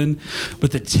we live in?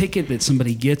 But the ticket that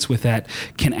somebody gets with that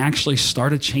can actually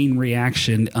start a chain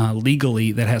reaction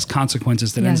legally that has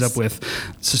consequences that ends up with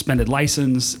suspended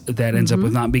license, that ends up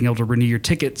with not being able to renew your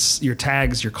tickets, your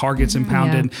tags, your car gets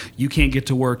impounded, you can't get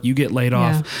to work, you get laid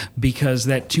off because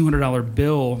that $200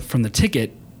 bill from the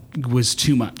ticket was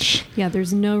too much. Yeah,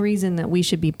 there's no reason that we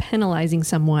should be penalizing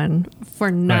someone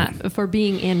for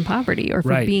being in poverty or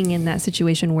for being in that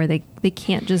situation where they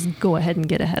can't just go ahead and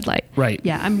get a headlight. Right.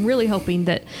 Yeah, I'm really hoping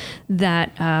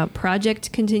that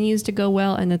project continues to go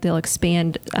well and that they'll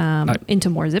expand into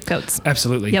more zip codes.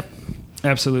 Absolutely. Yep.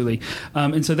 Absolutely.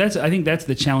 And so I think that's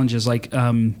the challenge, is like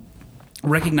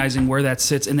recognizing where that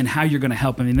sits and then how you're going to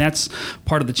help. I mean, that's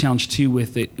part of the challenge too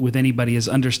with anybody, is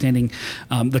understanding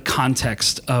the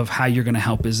context of how you're going to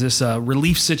help. Is this a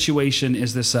relief situation?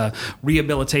 Is this a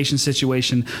rehabilitation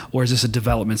situation? Or is this a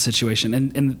development situation?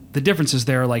 And the differences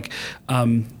there, like,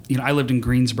 I lived in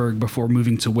Greensburg before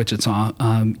moving to Wichita.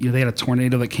 They had a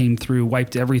tornado that came through,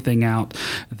 wiped everything out.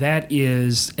 That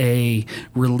is a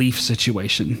relief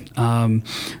situation.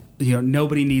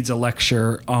 Nobody needs a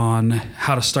lecture on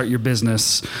how to start your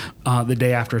business the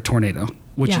day after a tornado.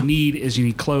 What you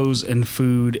need clothes and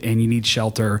food, and you need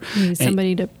shelter. You need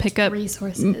somebody to pick up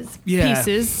resources,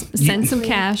 pieces, send some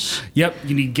cash. Yep,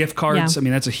 you need gift cards. I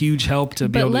mean, that's a huge help to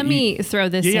be able to But let me throw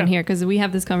this in here, because we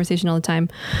have this conversation all the time.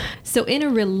 So in a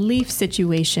relief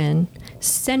situation,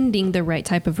 sending the right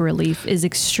type of relief is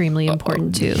extremely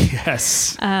important too.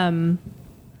 Yes.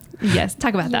 Yes,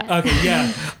 talk about that. Okay,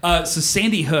 yeah. So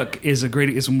Sandy Hook is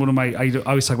one of my, I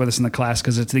always talk about this in the class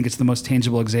because I think it's the most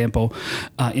tangible example.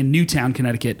 In Newtown,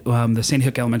 Connecticut, the Sandy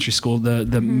Hook Elementary School,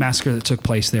 the massacre that took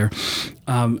place there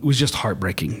was just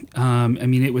heartbreaking. I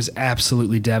mean, it was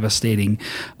absolutely devastating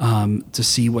to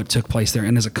see what took place there.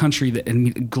 And as a country,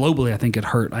 and globally, I think it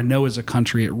hurt. I know as a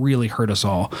country, it really hurt us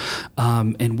all.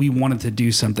 And we wanted to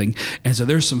do something. And so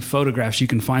there's some photographs, you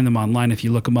can find them online if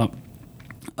you look them up,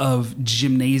 of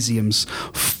gymnasiums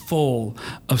full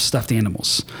of stuffed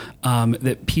animals,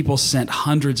 that people sent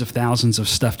hundreds of thousands of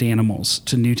stuffed animals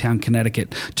to Newtown,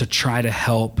 Connecticut to try to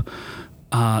help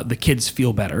the kids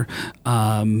feel better.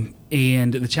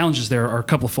 And the challenges there are a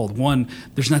couple-fold. One,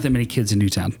 there's not that many kids in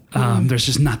Newtown. There's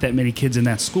just not that many kids in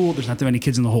that school. There's not that many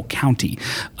kids in the whole county.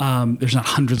 There's not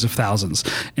hundreds of thousands.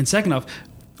 And second off,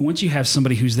 once you have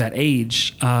somebody who's that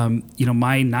age, my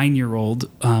 9-year-old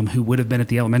who would have been at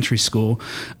the elementary school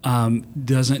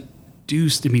doesn't do.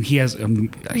 I mean, he has.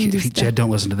 Jed, don't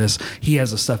listen to this. He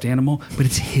has a stuffed animal, but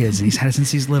it's his, and he's had it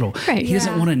since he's little. Right. He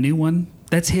doesn't want a new one.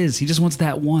 That's his. He just wants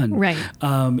that one. Right.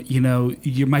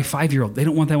 You're my 5-year-old. They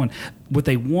don't want that one. What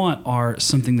they want are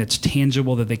something that's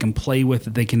tangible that they can play with,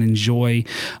 that they can enjoy.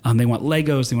 They want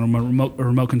Legos. They want a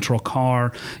remote control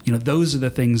car. Those are the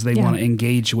things they want to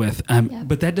engage with.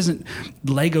 But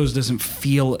Legos doesn't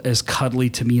feel as cuddly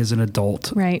to me as an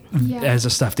adult. Right. As a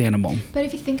stuffed animal. But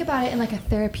if you think about it in like a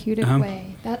therapeutic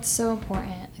way, that's so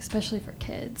important, especially for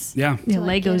kids. Yeah.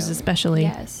 Legos especially.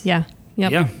 Yes. Yeah.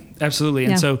 Yep. Yeah, absolutely.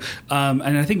 And so,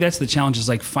 and I think that's the challenge, is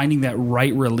like finding that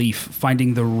right relief,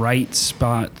 finding the right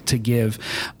spot to give,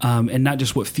 and not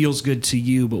just what feels good to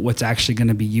you, but what's actually going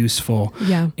to be useful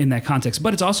in that context.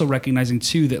 But it's also recognizing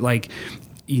too that like,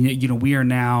 we are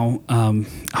now,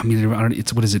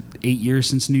 it's, 8 years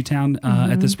since Newtown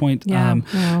at this point? Yeah.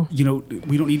 We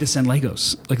don't need to send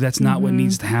Legos. Like, that's not what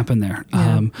needs to happen there.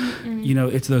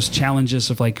 It's those challenges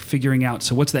of like figuring out,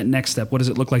 so what's that next step? What does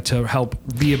it look like to help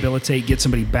rehabilitate, get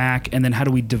somebody back? And then how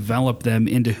do we develop them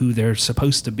into who they're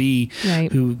supposed to be,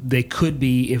 who they could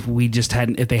be if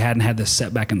they hadn't had this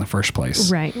setback in the first place?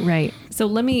 Right. So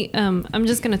let me, I'm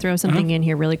just going to throw something in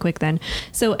here really quick then.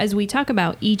 So as we talk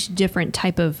about each different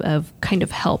type of kind of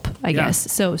help, I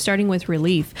guess. So starting with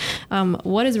relief,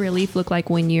 what does relief look like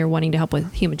when you're wanting to help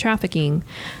with human trafficking?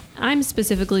 I'm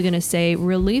specifically going to say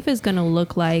relief is going to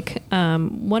look like,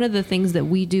 one of the things that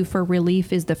we do for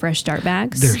relief is the Fresh Start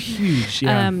bags. They're huge.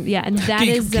 Yeah. And that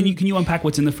can you unpack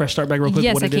what's in the Fresh Start bag real quick?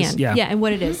 Yes, what I it can. Is? Yeah. And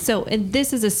what it is. So, and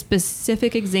this is a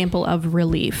specific example of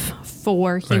relief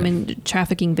for human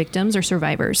trafficking victims or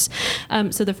survivors.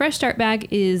 So the Fresh Start bag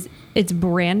it's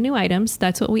brand new items.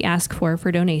 That's what we ask for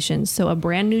donations. So a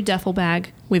brand new duffel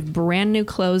bag with brand new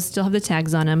clothes, still have the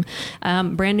tags on them,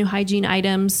 brand new hygiene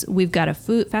items. We've got a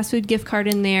fast food gift card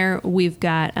in there. We've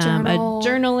got a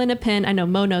journal and a pen. I know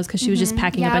Mo knows because she was just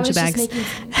packing a bunch of bags.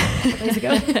 Days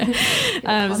ago.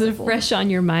 So fresh on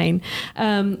your mind.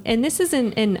 And this is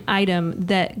an item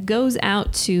that goes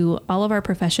out to all of our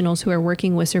professionals who are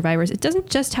working with survivors. It doesn't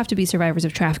just have to be survivors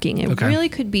of trafficking. It really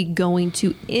could be going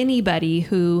to anybody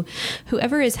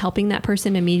whoever is helping that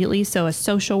person immediately. So a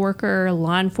social worker,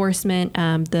 law enforcement,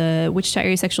 the Wichita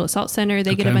Area Sexual Assault Center,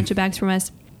 they get a bunch of bags from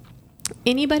us.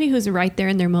 Anybody who's right there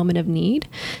in their moment of need.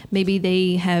 Maybe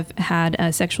they have had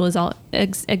a sexual assault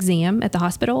exam at the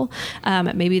hospital.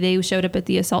 Maybe they showed up at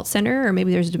the assault center, or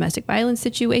maybe there's a domestic violence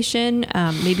situation.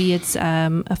 Maybe it's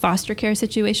a foster care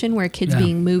situation where a kid's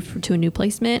being moved to a new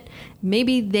placement.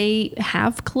 Maybe they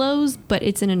have clothes, but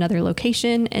it's in another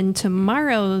location, and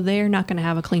tomorrow they're not going to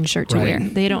have a clean shirt to wear.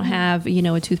 They don't have,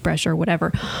 a toothbrush or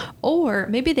whatever. Or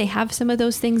maybe they have some of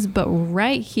those things, but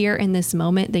right here in this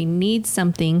moment, they need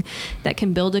something that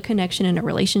can build a connection in a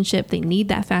relationship. They need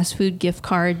that fast food gift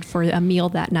card for a meal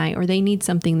that night, or they need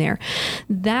something there.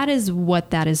 That is what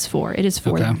that is for. It is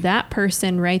for that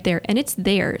person right there, and it's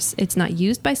theirs. It's not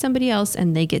used by somebody else,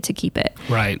 and they get to keep it.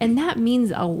 Right. And that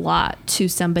means a lot to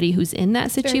somebody who's in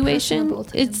that situation.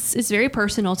 It's very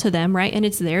personal to them, right? And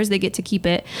it's theirs. They get to keep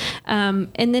it. And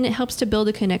then it helps to build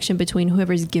a connection between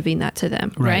whoever's giving that to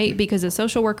them, right? Because a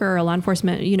social worker or a law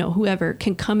enforcement, whoever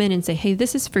can come in and say, hey,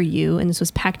 this is for you, and this was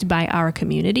packed by our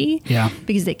community.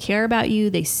 Because they care about you,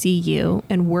 they see you,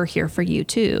 and we're here for you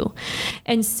too.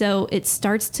 And so it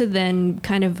starts to then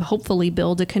kind of hopefully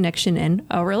build a connection and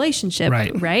a relationship,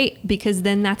 right? Because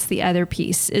then that's the other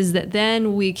piece, is that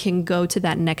then we can go to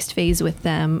that next phase with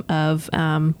them of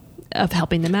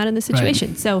helping them out in the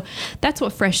situation. So that's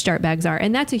what Fresh Start bags are.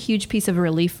 And that's a huge piece of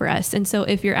relief for us. And so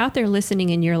if you're out there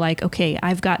listening and you're like, okay,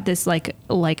 I've got this, like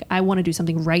I want to do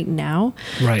something right now,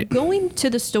 going to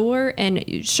the store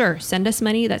and sure, send us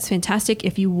money. That's fantastic.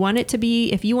 If you want to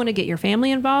get your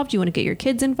family involved, you want to get your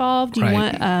kids involved, you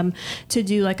want to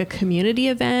do like a community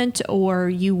event, or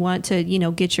you want to,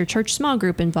 get your church small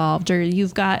group involved, or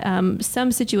you've got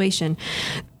some situation,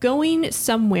 going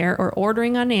somewhere or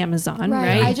ordering on Amazon,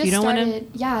 right? I just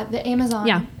started, the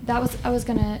Amazon. I was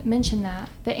gonna mention that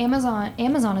the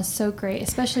Amazon is so great,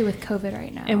 especially with COVID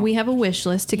right now. And we have a wish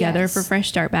list together Yes. for Fresh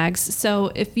Start bags.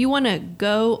 So if you want to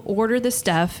go order the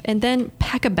stuff and then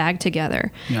pack a bag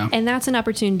together, Yeah. and that's an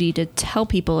opportunity to tell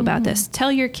people about this.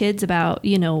 Tell your kids about,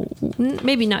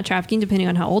 maybe not trafficking, depending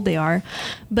on how old they are,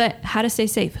 but how to stay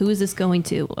safe. Who is this going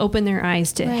to? Open their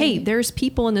eyes to, hey, Right. there's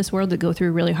people in this world that go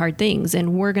through really hard things,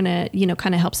 and we're gonna,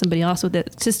 kind of help somebody else with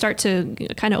it, to start to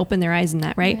kind of open their eyes in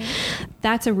that, right?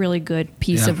 That's a really good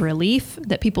piece Yeah. of relief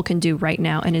that people can do right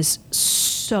now, and is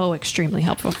so extremely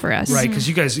helpful for us. Right, because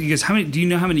you guys, how many? Do you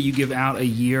know how many you give out a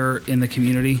year in the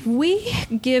community? We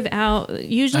give out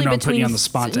usually I know I'm between. putting you on the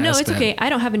spot to no, ask it's that. okay. I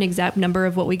don't have an exact number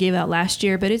of what we gave out last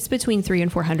year, but it's between 300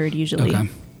 and 400 usually. Okay.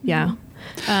 Yeah,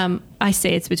 I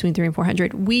say it's between 300 and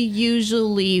 400. We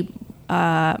usually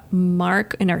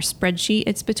mark in our spreadsheet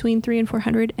it's between 300 and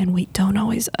 400, and we don't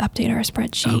always update our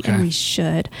spreadsheet, Okay. and we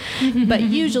should. But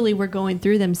usually we're going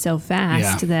through them so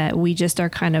fast Yeah. that we just are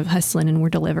kind of hustling, and we're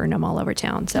delivering them all over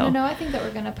town. So I think that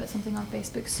we're gonna put something on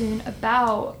Facebook soon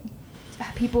about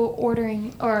people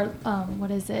ordering, or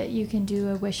what is it? You can do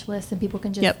a wish list and people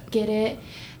can just Yep. get it.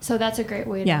 So that's a great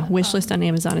way. yeah, to, wish list on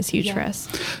Amazon is huge yeah. for us.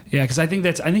 Yeah, because I think,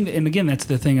 and again, that's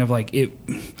the thing of like it.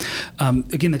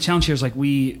 Again, the challenge here is like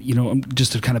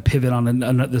just to kind of pivot on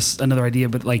another idea,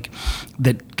 but like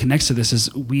that connects to this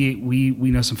is we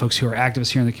know some folks who are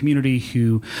activists here in the community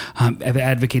who have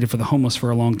advocated for the homeless for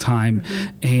a long time,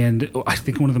 and I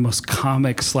think one of the most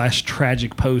comic /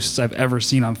 tragic posts I've ever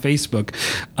seen on Facebook,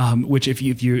 which if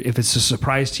it's a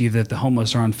surprise to you that the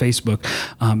homeless are on Facebook,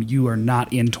 you are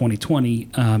not in 2020.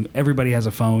 Everybody has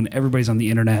a phone. Everybody's on the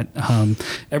internet.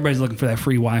 Everybody's looking for that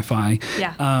free Wi-Fi.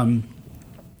 Yeah.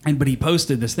 But he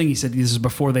posted this thing. He said this is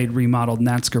before they'd remodeled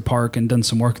Natsker Park and done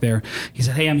some work there. He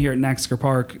said, "Hey, I'm here at Natsker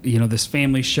Park. This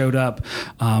family showed up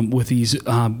with these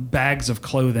bags of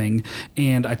clothing,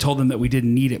 and I told them that we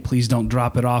didn't need it. Please don't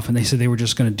drop it off." And they said they were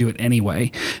just going to do it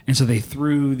anyway. And so they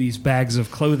threw these bags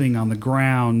of clothing on the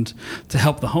ground to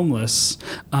help the homeless,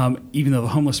 even though the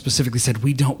homeless specifically said,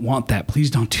 "We don't want that.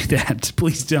 Please don't do that.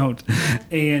 Please don't."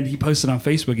 And he posted on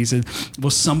Facebook. He said,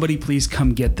 "Will somebody please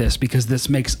come get this, because this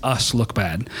makes us look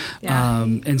bad." Yeah.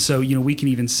 And so, we can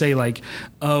even say like,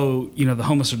 oh, the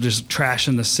homeless are just trash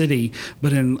in the city.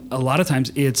 But in a lot of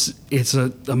times it's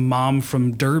a mom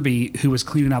from Derby who was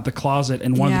cleaning out the closet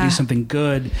and wanted to Yeah. do something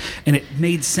good. And it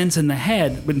made sense in the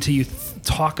head, but until you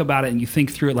talk about it and you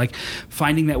think through it, like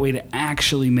finding that way to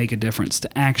actually make a difference,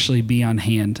 to actually be on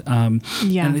hand.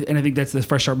 Yeah. And I think that's the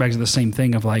Fresh Start bags are the same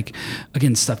thing of like,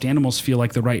 again, stuffed animals feel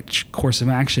like the right course of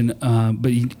action.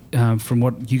 But from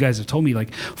what you guys have told me,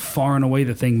 like far and away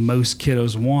the thing most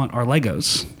kiddos want are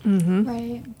Legos.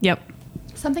 Right. Yep.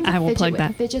 Something to I will fidget plug with.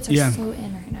 that. Fidgets are Yeah. so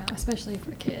in right now, especially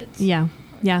for kids. Yeah.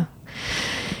 Yeah.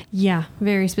 Yeah.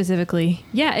 Very specifically.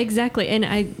 Yeah, exactly.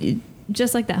 And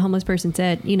just like that homeless person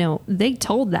said, they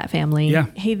told that family, Yeah.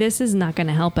 hey, this is not going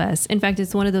to help us. In fact,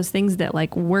 it's one of those things that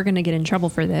like, we're going to get in trouble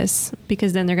for this,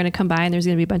 because then they're going to come by and there's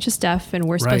going to be a bunch of stuff and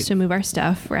we're supposed to move our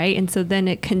stuff. Right. And so then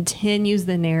it continues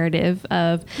the narrative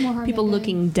of More harm people than good.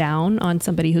 looking down on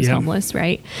somebody who's Yeah. homeless.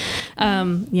 Right.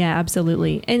 Yeah,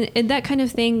 absolutely. And that kind of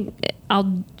thing,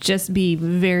 I'll just be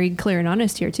very clear and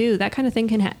honest here too. That kind of thing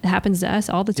happens to us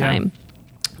all the Yeah. time,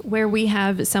 where we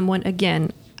have someone,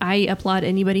 again, I applaud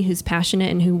anybody who's passionate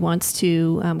and who wants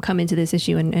to come into this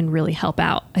issue and really help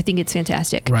out. I think it's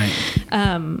fantastic. Right.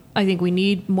 I think we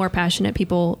need more passionate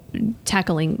people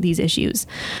tackling these issues.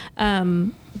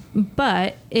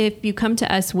 But if you come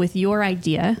to us with your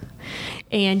idea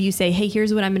and you say, hey,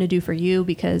 here's what I'm going to do for you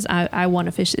because I want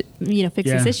to fix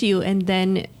this issue. And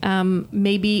then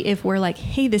maybe if we're like,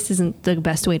 hey, this isn't the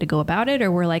best way to go about it,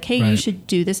 or we're like, hey, you should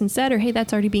do this instead, or hey,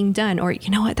 that's already being done, or you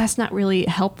know what, that's not really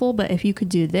helpful, but if you could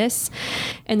do this,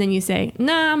 and then you say,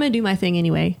 nah, I'm going to do my thing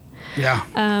anyway. Yeah.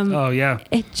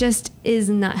 It just is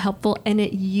not helpful, and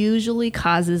it usually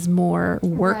causes more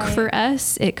work for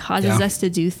us. It causes us to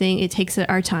do things. It takes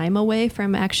our time away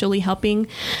from actually helping.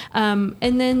 And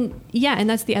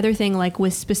that's the other thing, like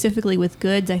specifically with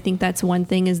goods, I think that's one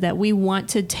thing, is that we want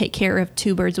to take care of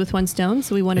two birds with one stone.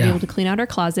 So we want to be able to clean out our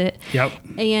closet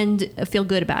and feel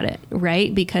good about it,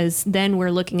 right? Because then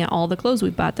we're looking at all the clothes we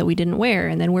bought that we didn't wear,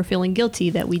 and then we're feeling guilty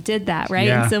that we did that, right?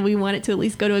 Yeah. And so we want it to at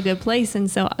least go to a good place. And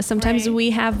so sometimes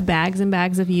we have bags and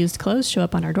bags of used clothes show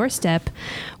up on our doorstep.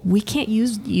 We can't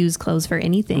use used clothes for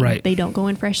anything. Right. They don't go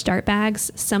in Fresh Start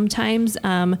bags. Sometimes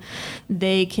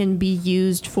they can be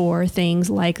used for things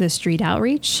like the street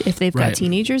outreach if they've got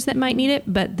teenagers that might need it.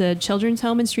 But the children's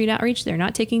home and street outreach, they're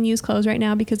not taking used clothes right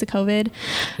now because of COVID.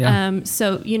 Yeah.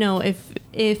 So,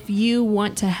 if you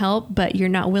want to help, but you're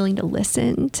not willing to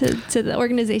listen to the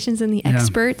organizations and the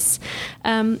experts,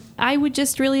 I would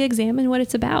just really examine what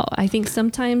it's about. I think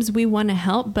sometimes we want to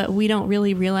help, but we don't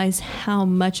really realize how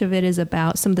much of it is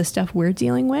about some of the stuff we're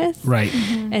dealing with. Right.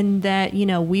 And that,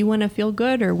 we want to feel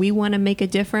good or we want to make a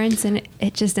difference. And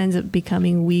it just ends up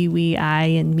becoming we, I,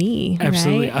 and me.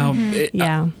 Absolutely.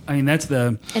 Right? I mean, that's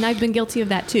the... And I've been guilty of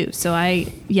that too. So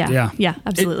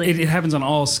absolutely. It happens on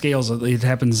all scales. It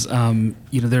happens,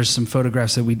 there's some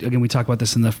photographs that we talk about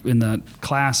this in the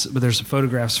class, but there's some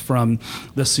photographs from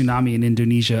the tsunami in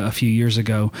Indonesia a few years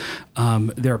ago.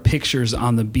 There are pictures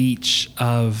on the beach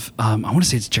of, I want to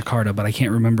say it's Jakarta, but I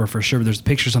can't remember for sure. But there's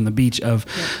pictures on the beach of,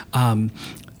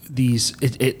 these,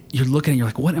 you're looking and you're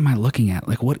like, what am I looking at?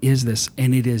 Like, what is this?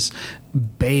 And it is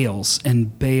bales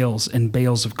and bales and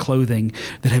bales of clothing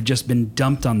that have just been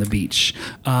dumped on the beach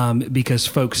because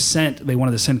folks they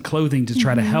wanted to send clothing to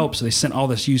try to help. So they sent all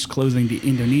this used clothing to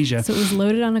Indonesia. So it was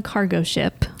loaded on a cargo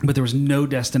ship. But there was no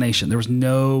destination. There was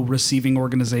no receiving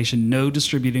organization, no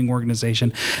distributing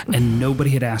organization, and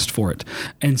nobody had asked for it.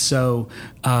 And so,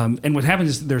 and what happens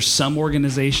is there's some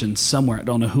organization somewhere, I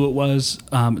don't know who it was,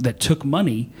 that took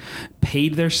money,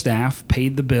 paid their staff,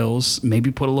 paid the bills,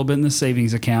 maybe put a little bit in the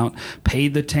savings account,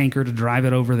 paid the tanker to drive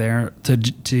it over there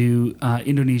to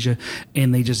Indonesia,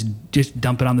 and they just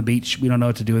dump it on the beach. We don't know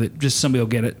what to do with it. Just somebody will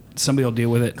get it. Somebody will deal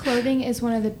with it. Clothing is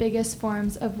one of the biggest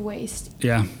forms of waste.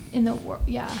 Yeah. In the world.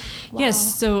 Yeah. Wow.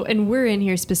 Yes. So, and we're in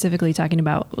here specifically talking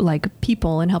about like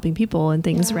people and helping people and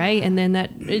things, right? And then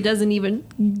that it doesn't even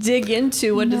dig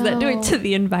into what does that do to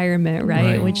the environment,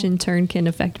 right? Which in turn can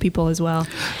affect people as well.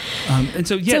 And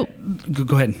so,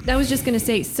 go ahead. I was just going to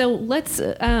say, so let's,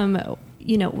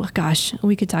 gosh,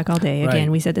 we could talk all day.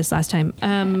 Again, we said this last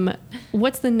time.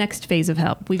 What's the next phase of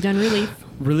help? We've done relief.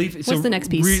 What's the next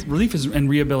piece? Relief and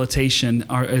rehabilitation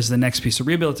is the next piece. So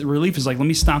relief is like, let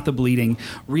me stop the bleeding.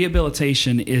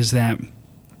 Rehabilitation is that,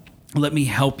 let me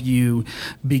help you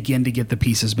begin to get the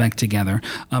pieces back together.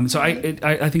 So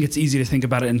I think it's easy to think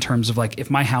about it in terms of like, if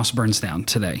my house burns down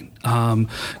today,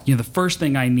 the first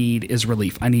thing I need is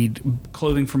relief. I need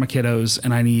clothing for my kiddos,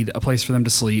 and I need a place for them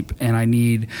to sleep, and I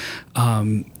need,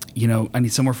 I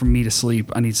need somewhere for me to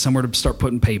sleep. I need somewhere to start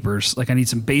putting papers. Like I need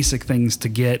some basic things to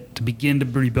begin to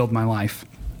rebuild my life.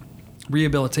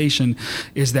 Rehabilitation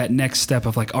is that next step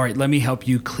of like, all right, let me help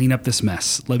you clean up this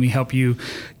mess. Let me help you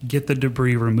get the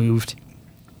debris removed.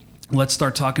 Let's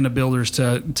start talking to builders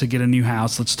to get a new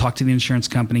house. Let's talk to the insurance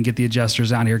company, get the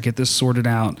adjusters out here, get this sorted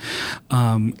out.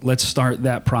 Let's start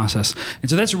that process. And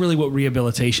so that's really what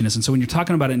rehabilitation is. And so when you're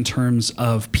talking about it in terms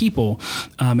of people,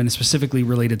 and it's specifically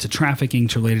related to trafficking,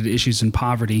 to related to issues in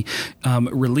poverty,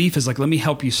 relief is like, let me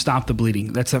help you stop the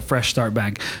bleeding. That's that fresh start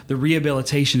bag. The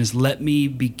rehabilitation is, let me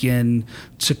begin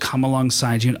to come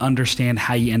alongside you and understand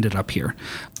how you ended up here.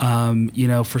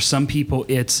 For some people,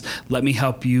 it's let me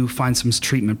help you find some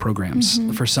treatment programs.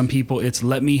 For some people, it's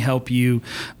let me help you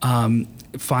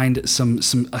find a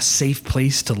safe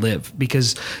place to live,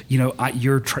 because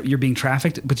you're being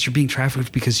trafficked, but you're being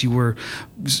trafficked because you were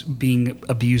being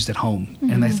abused at home,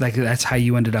 and that's how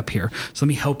you ended up here. So let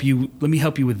me help you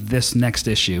with this next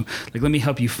issue. Like, let me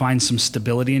help you find some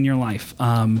stability in your life.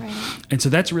 And so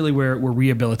that's really where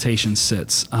rehabilitation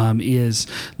sits. Is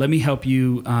let me help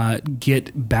you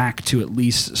get back to at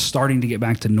least starting to get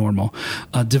back to normal.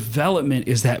 Development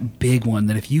is that big one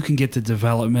that if you can get to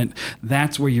development,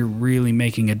 that's where you're really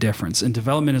making a difference. And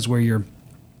development is where you're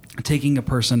taking a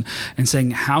person and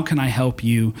saying, how can I help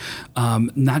you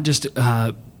not just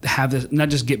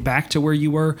get back to where you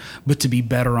were, but to be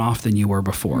better off than you were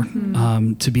before.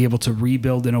 To be able to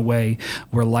rebuild in a way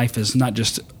where life is not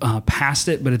just past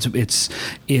it, but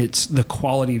it's the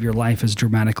quality of your life is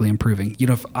dramatically improving.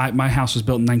 If my house was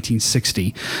built in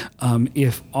 1960,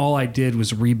 if all I did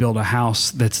was rebuild a house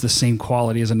that's the same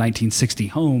quality as a 1960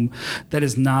 home,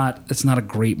 it's not a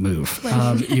great move.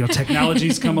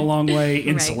 Technology's come a long way.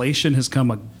 Insulation has come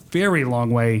a very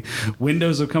long way.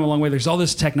 Windows have come a long way. There's all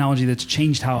this technology that's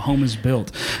changed how a home is built.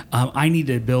 I need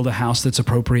to build a house that's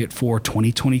appropriate for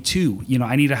 2022.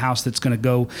 I need a house that's going to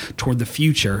go toward the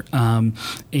future. And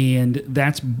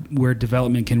that's where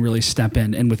development can really step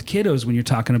in. And with kiddos, when you're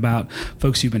talking about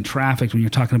folks who've been trafficked, when you're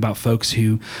talking about folks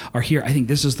who are here, I think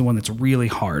this is the one that's really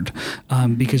hard,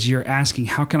 because you're asking,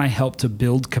 how can I help to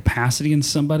build capacity in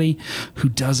somebody who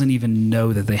doesn't even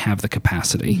know that they have the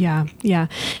capacity? Yeah.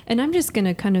 And I'm just going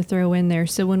to kind of throw in there.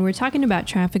 So when we're talking about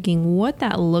trafficking, what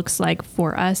that looks like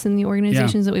for us in the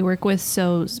organizations that we work with.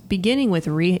 So beginning with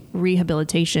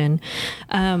rehabilitation,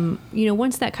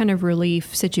 once that kind of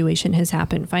relief situation has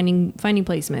happened, finding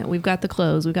placement, we've got the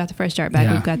clothes, we've got the Fresh Start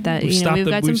bag, we've got that, we've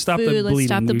got some food, let's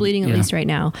stop the bleeding at least right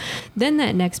now. Then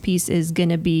that next piece is going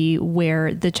to be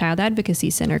where the Child Advocacy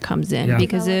Center comes in,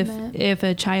 because if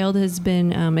a child has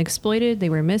been exploited, they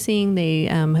were missing, they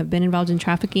have been involved in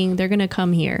trafficking, they're going to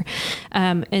come here,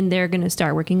 and they're going to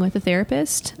start working with a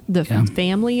therapist. The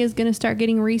family is going to start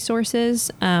getting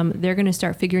resources. They're going to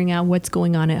start figuring out what's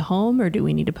going on at home, or do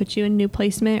we need to put you in new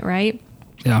placement, right?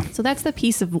 Yeah. So that's the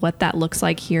piece of what that looks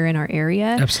like here in our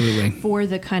area. Absolutely. For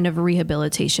the kind of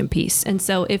rehabilitation piece. And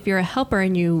so if you're a helper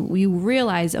and you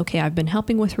realize, okay, I've been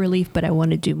helping with relief, but I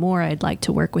want to do more, I'd like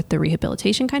to work with the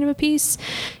rehabilitation kind of a piece,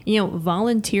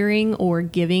 volunteering or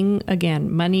giving,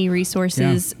 again, money,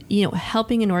 resources,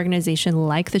 helping an organization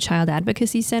like the Child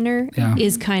Advocacy Center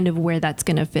is kind of where that's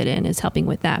going to fit in, is helping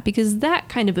with that. Because that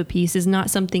kind of a piece is not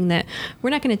something that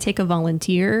we're not going to take a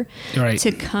volunteer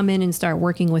to come in and start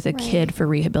working with a kid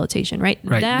for rehabilitation, right?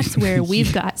 That's where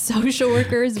we've got social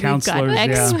workers, we've got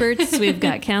experts, we've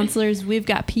got counselors, we've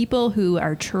got people who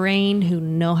are trained, who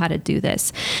know how to do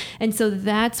this. And so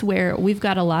that's where we've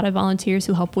got a lot of volunteers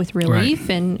who help with relief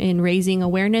and in raising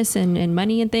awareness and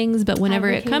money and things. But whenever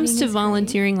it comes to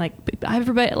volunteering, like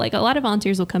everybody, like a lot of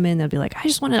volunteers will come in, they'll be like, I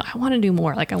want to do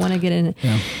more. Like I want to get in.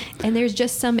 Yeah. And there's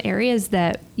just some areas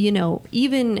that,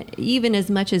 even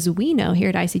as much as we know here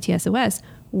at ICTSOS,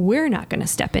 we're not going to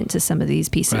step into some of these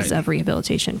pieces of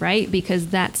rehabilitation, right? Because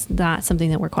that's not something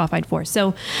that we're qualified for.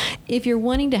 So if you're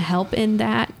wanting to help in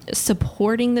that,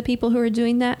 supporting the people who are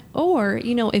doing that, or,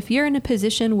 if you're in a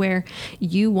position where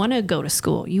you want to go to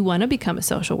school, you want to become a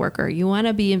social worker, you want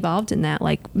to be involved in that,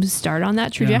 like start on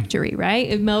that trajectory,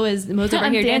 right? Mo's over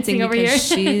here dancing over here.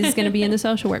 She's going to be in the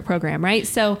social work program, right?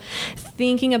 So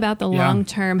thinking about the long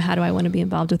term, how do I want to be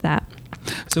involved with that?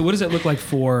 So what does it look like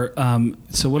for,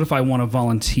 so what if I want to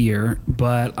volunteer,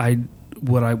 but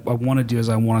what I want to do is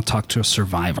I want to talk to a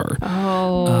survivor?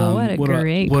 Oh, what a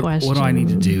great question. What do I need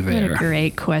to do there? What a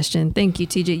great question. Thank you,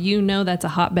 TJ. That's a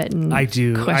hot button question.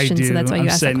 I do. So that's why you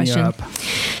asked that question. You up.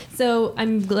 So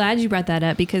I'm glad you brought that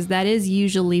up, because that is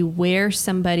usually where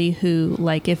somebody who,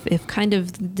 like, if kind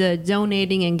of the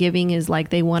donating and giving is like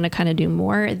they want to kind of do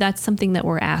more, that's something that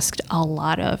we're asked a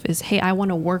lot of is, hey, I want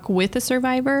to work with a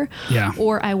survivor,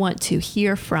 or I want to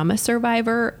hear from a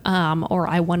survivor, or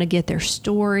I want to get their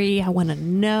story. I want to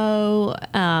know.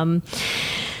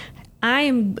 I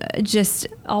am just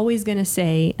always going to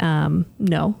say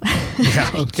no.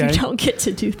 Yeah, okay. You don't get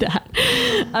to do that.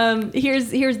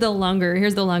 Here's the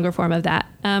longer form of that.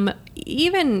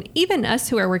 Even us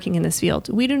who are working in this field,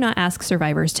 we do not ask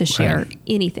survivors to share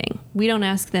anything. We don't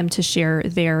ask them to share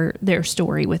their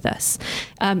story with us.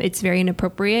 It's very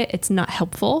inappropriate. It's not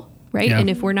helpful. Right. Yeah. And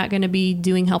if we're not going to be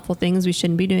doing helpful things, we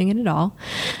shouldn't be doing it at all.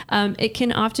 It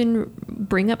can often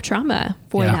bring up trauma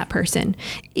for that person.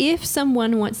 If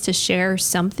someone wants to share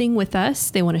something with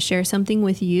us, they want to share something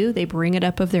with you, they bring it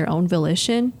up of their own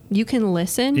volition. You can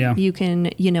listen. Yeah. You can,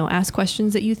 ask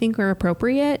questions that you think are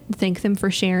appropriate. Thank them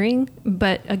for sharing.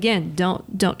 But again,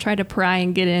 don't try to pry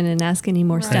and get in and ask any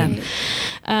more stuff.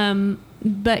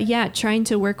 But trying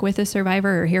to work with a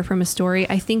survivor or hear from a story,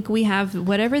 I think we have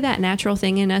whatever that natural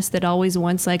thing in us that always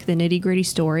wants like the nitty gritty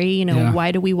story.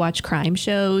 Why do we watch crime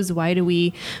shows? Why do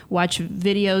we watch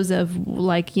videos of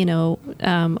like,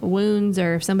 wounds,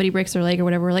 or if somebody breaks their leg or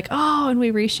whatever, we're like, oh, and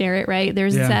we reshare it, right?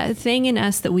 There's that thing in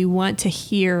us that we want to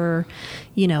hear,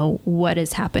 what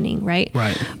is happening, right?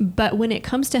 Right. But when it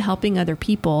comes to helping other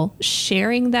people,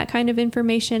 sharing that kind of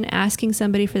information, asking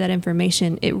somebody for that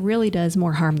information, it really does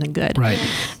more harm than good. Right.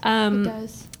 It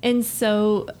does. And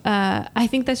so I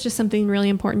think that's just something really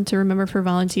important to remember for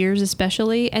volunteers,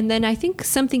 especially. And then I think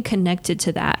something connected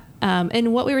to that.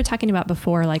 And what we were talking about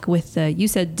before, like with you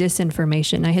said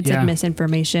disinformation, I had said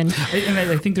misinformation. And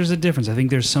I think there's a difference. I think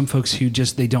there's some folks who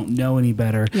just, they don't know any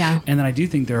better. Yeah. And then I do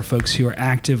think there are folks who are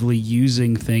actively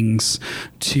using things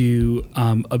to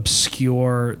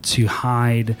obscure, to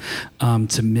hide,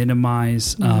 to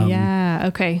minimize.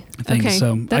 Okay. Things. Okay.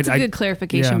 So that's a good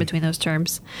clarification between those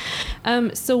terms.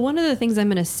 So one of the things I'm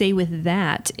going to say with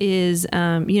that is,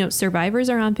 survivors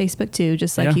are on Facebook too,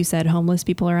 just like you said, homeless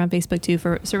people are on Facebook too.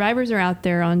 For survivors survivors are out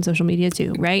there on social media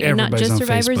too, right? And not Everybody's just on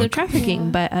survivors Facebook. of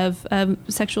trafficking, but of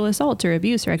sexual assault or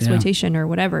abuse or exploitation or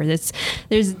whatever. There's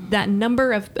that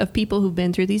number of people who've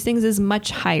been through these things is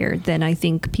much higher than I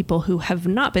think people who have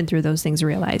not been through those things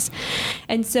realize.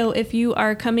 And so if you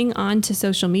are coming onto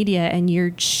social media and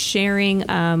you're sharing,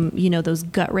 those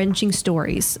gut-wrenching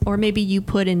stories, or maybe you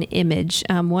put an image,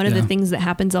 one of the things that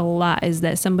happens a lot is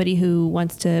that somebody who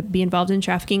wants to be involved in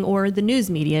trafficking, or the news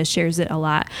media shares it a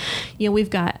lot. We've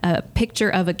got a picture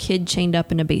of a kid chained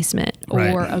up in a basement,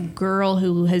 or a girl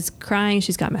who is crying.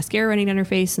 She's got mascara running down her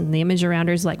face, and the image around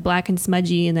her is like black and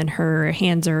smudgy, and then her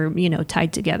hands are,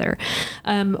 tied together.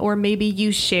 Or maybe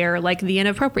you share like the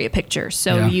inappropriate picture.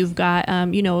 So you've got,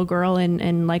 a girl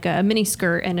in like a mini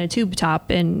skirt and a tube top,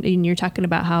 and you're talking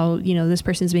about how, this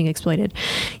person's being exploited.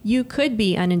 You could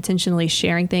be unintentionally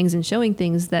sharing things and showing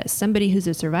things that somebody who's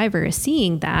a survivor is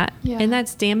seeing that, and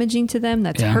that's damaging to them.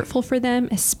 That's hurtful for them,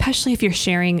 especially if you're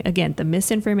sharing, again, the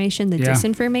misinformation, the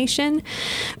disinformation,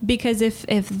 because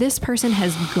if this person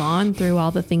has gone through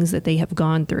all the things that they have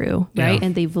gone through, right,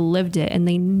 and they've lived it, and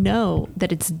they know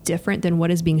that it's different than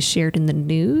what is being shared in the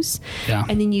news,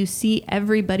 and then you see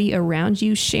everybody around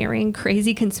you sharing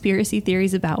crazy conspiracy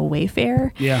theories about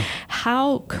Wayfair,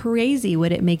 how crazy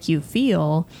would it make you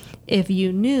feel if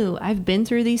you knew I've been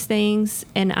through these things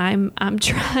and I'm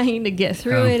trying to get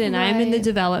through it, and I'm in the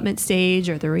development stage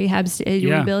or the rehab stage,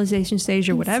 rehabilitation stage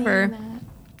or whatever.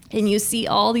 And you see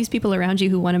all these people around you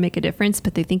who want to make a difference,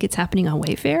 but they think it's happening on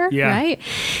Wayfair, right?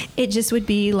 It just would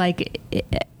be like,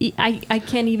 I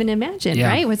can't even imagine,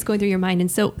 right? What's going through your mind.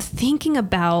 And so thinking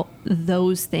about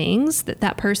those things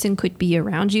that person could be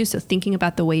around you. So thinking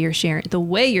about the way you're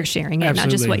sharing it, not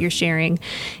just what you're sharing,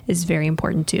 is very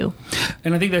important too.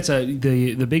 And I think that's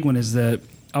the big one is that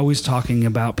always talking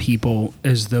about people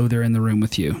as though they're in the room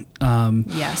with you. I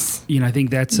think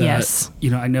that's,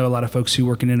 I know a lot of folks who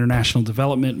work in international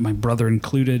development, my brother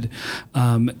included.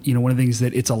 One of the things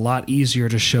that it's a lot easier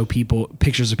to show people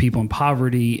pictures of people in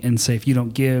poverty and say, if you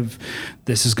don't give,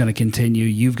 this is going to continue.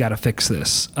 You've got to fix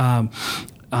this.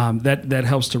 That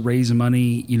helps to raise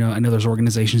money. I know there's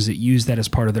organizations that use that as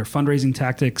part of their fundraising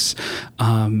tactics.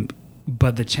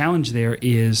 But the challenge there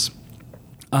is,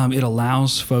 it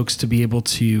allows folks to be able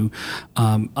to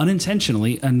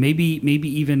unintentionally, and maybe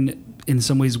even in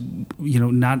some ways,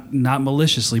 not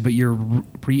maliciously, but you're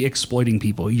re-exploiting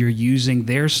people. You're using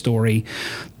their story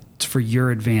for your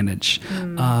advantage.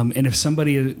 And if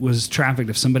somebody was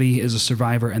trafficked, if somebody is a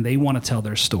survivor and they want to tell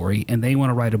their story and they want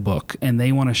to write a book and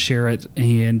they want to share it,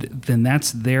 and then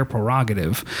that's their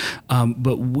prerogative.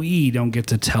 But we don't get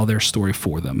to tell their story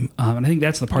for them. And I think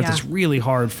that's the part that's really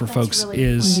hard for folks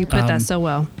is... You put that so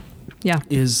well.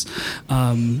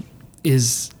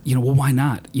 Well, why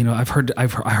not? I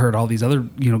heard all these other,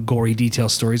 gory detail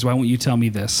stories. Why won't you tell me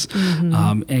this?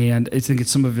 And I think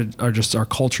some of it are just our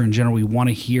culture in general. We want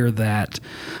to hear that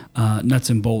nuts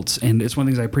and bolts. And it's one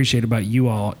of the things I appreciate about you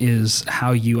all is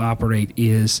how you operate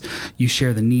is you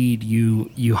share the need.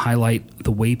 You highlight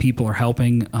the way people are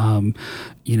helping.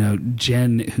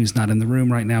 Jen, who's not in the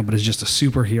room right now, but is just a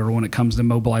superhero when it comes to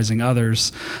mobilizing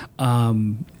others,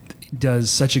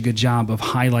 does such a good job of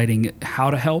highlighting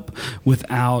how to help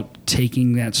without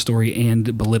taking that story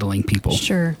and belittling people.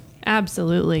 Sure.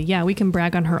 Absolutely. Yeah, we can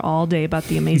brag on her all day about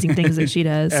the amazing things that she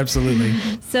does. Absolutely.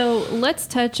 So let's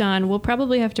touch on, we'll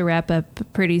probably have to wrap up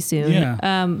pretty soon.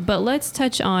 But let's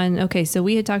touch on, so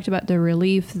we had talked about the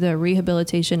relief, the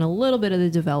rehabilitation, a little bit of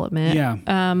the development.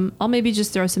 I'll maybe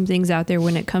just throw some things out there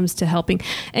when it comes to helping.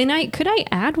 And could I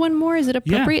add one more? Is it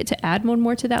appropriate to add one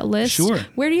more to that list? Sure.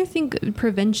 Where do you think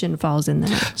prevention falls in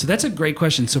that? So that's a great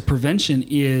question. So prevention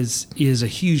is a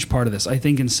huge part of this. I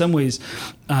think in some ways,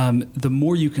 the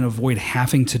more you can avoid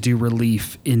having to do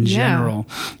relief in general,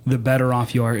 the better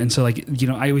off you are. And so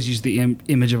I always use the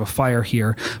image of a fire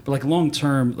here, but long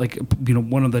term,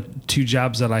 one of the two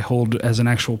jobs that I hold as an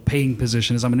actual paying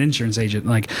position is I'm an insurance agent.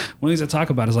 One of the things I talk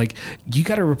about is you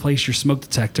got to replace your smoke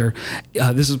detector.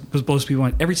 This blows people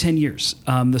mind. Every 10 years,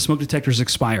 the smoke detectors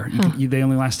expire. They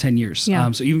only last 10 years. So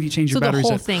even if you change your batteries, the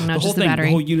whole thing, not just the battery.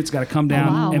 The whole unit's got to come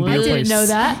down and be replaced. I didn't know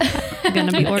that. Going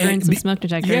to be ordering some smoke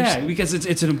detectors. Yeah, because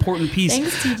it's an important piece.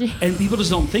 Thanks, TJ. And people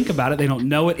just don't think about it. They don't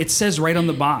know it. It says right on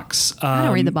the box. I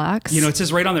don't read the box. It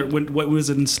says right on there what was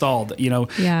installed.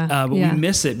 But we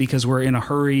miss it because we're in a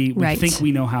hurry. We think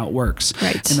we know how it works.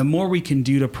 Right. And the more we can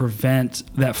do to prevent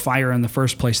that fire in the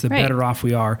first place, the better off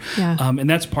we are. And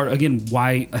that's part, again,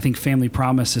 why I think Family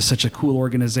Promise is such a cool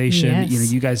organization.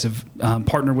 Yes. You guys have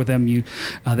partnered with them.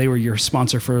 They were your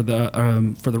sponsor for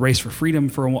the Race for Freedom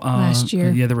for last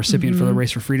year. The recipient for the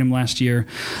Race for Freedom last year.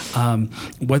 One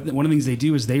of the things they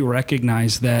do is they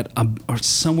recognize that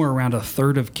somewhere around a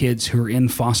third of kids who are in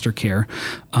foster care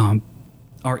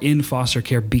are in foster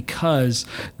care because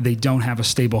they don't have a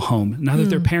stable home. Not that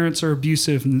their parents are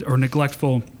abusive or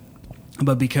neglectful,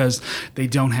 but because they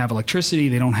don't have electricity,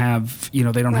 they don't have, they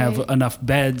don't have enough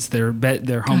beds. Their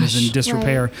home is in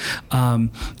disrepair,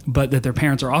 but that their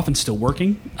parents are often still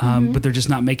working, but they're just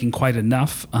not making quite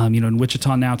enough. In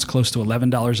Wichita now, it's close to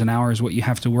 $11 an hour is what you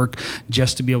have to work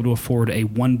just to be able to afford a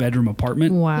 1-bedroom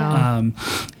apartment. Wow.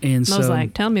 And so, I was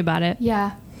like, tell me about it.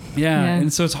 Yeah,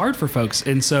 and so it's hard for folks.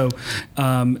 And so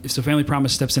Family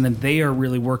Promise steps in and they are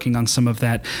really working on some of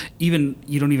that. Even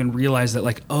you don't even realize that,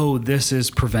 like, oh, this is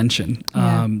prevention.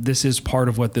 This is part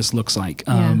of what this looks like.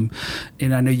 And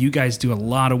I know you guys do a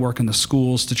lot of work in the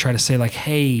schools to try to say, like,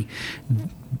 hey,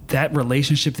 that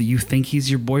relationship that you think he's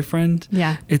your boyfriend,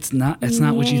 it's not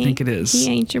what you think it is.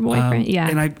 He ain't your boyfriend.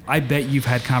 And I bet you've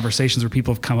had conversations where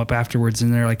people have come up afterwards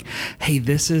and they're like, hey,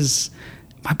 this is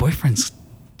my boyfriend's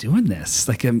doing this.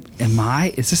 Like,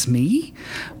 is this me?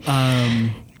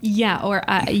 A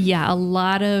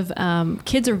lot of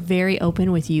kids are very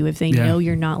open with you if they know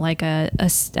you're not like a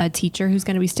teacher who's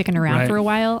going to be sticking around for a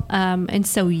while. And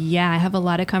so, I have a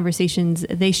lot of conversations.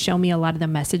 They show me a lot of the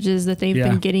messages that they've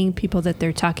been getting, people that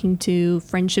they're talking to,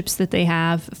 friendships that they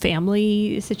have,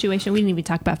 family situation. We didn't even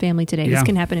talk about family today. This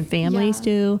can happen in families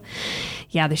too.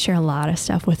 They share a lot of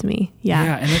stuff with me.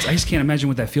 And I just can't imagine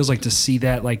what that feels like to see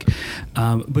that. Like,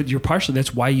 but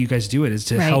that's why you guys do it, is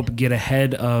to help get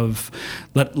ahead of,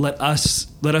 let us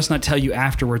not tell you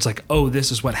afterwards, like, oh,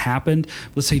 this is what happened.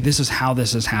 Let's say this is how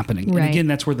this is happening. And again,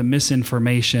 that's where the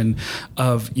misinformation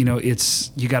of,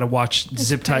 it's, you got to watch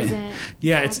zip tie.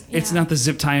 It's not the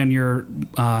zip tie on your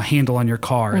handle on your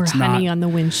car. Or it's honey not on the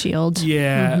windshield.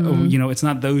 It's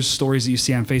not those stories that you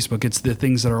see on Facebook. It's the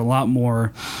things that are a lot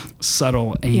more subtle.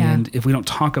 And if we don't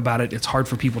talk about it, it's hard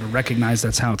for people to recognize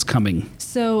that's how it's coming.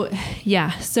 So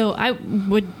I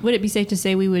would it be safe to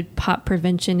say we would pop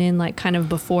prevention in, like, kind of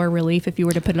before relief, if you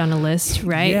were to put it on a list,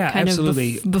 right? Yeah, kind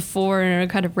absolutely. Of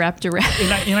kind of wrapped around,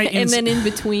 and then in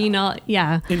between,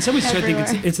 In some ways, I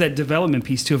think it's that development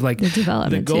piece too, of like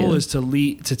the goal is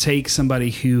to take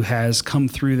somebody who has come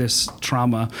through this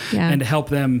trauma and to help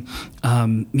them.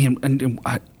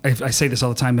 I say this all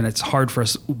the time, and it's hard for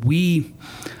us.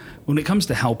 When it comes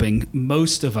to helping,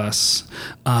 most of us,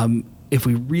 if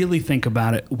we really think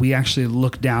about it, we actually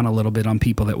look down a little bit on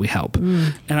people that we help.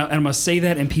 And I'm going to say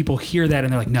that, and people hear that,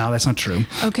 and they're like, no, that's not true.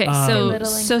 Okay,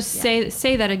 so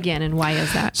say that again, and why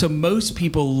is that? So most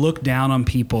people look down on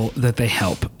people that they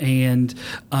help. And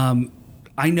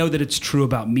I know that it's true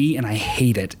about me, and I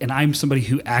hate it. And I'm somebody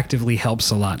who actively helps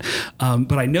a lot.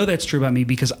 But I know that's true about me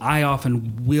because I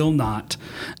often will not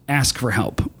ask for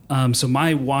help. So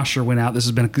my washer went out. This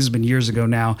has been years ago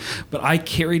now, but I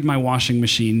carried my washing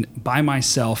machine by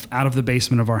myself out of the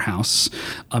basement of our house.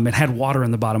 It had water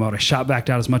in the bottom of it. I shot backed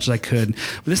out as much as I could.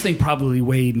 But this thing probably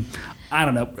weighed, I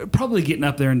don't know, probably getting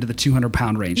up there into the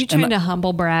 200-pound range. You're trying to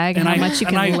humble brag how much you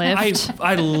can lift.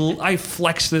 I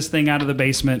flexed this thing out of the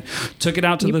basement, took it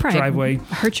out to the driveway.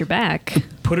 Hurt your back.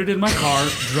 Put it in my car,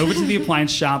 drove it to the appliance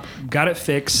shop, got it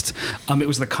fixed. It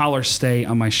was the collar stay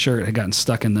on my shirt had gotten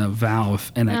stuck in the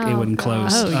valve, and it wouldn't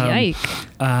close. Oh,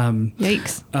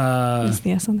 yikes.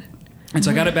 Yes on that. And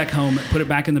so I got it back home, put it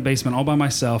back in the basement all by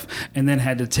myself, and then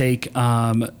had to take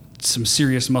some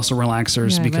serious muscle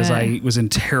relaxers because I was in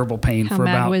terrible pain for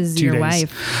about 2 days. How mad was your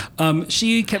wife?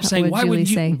 She kept saying, why wouldn't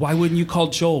you call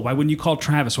Joel? Why wouldn't you call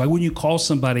Travis? Why wouldn't you call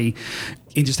somebody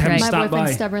and just have him stop by? My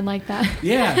boyfriend's stubborn like that.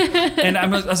 Yeah. And I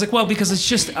was like, well, because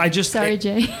Sorry,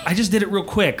 Jay. I just did it real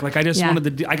quick. Like, I just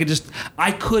wanted to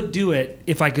I could do it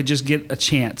if I could just get a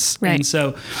chance. Right.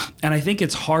 And I think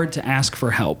it's hard to ask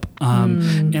for help.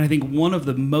 And I think one of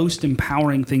the most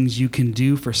empowering things you can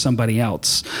do for somebody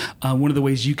else, one of the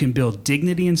ways you can build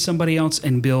dignity in somebody else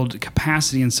and build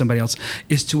capacity in somebody else,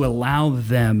 is to allow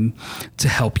them to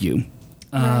help you.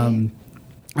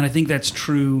 And I think that's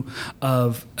true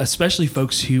of especially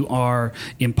folks who are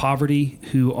in poverty,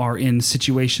 who are in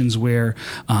situations where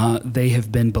they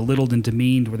have been belittled and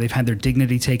demeaned, where they've had their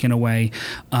dignity taken away,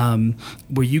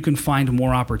 where you can find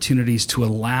more opportunities to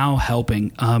allow helping.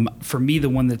 For me, the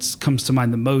one that comes to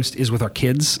mind the most is with our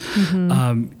kids.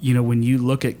 When you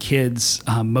look at kids,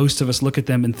 most of us look at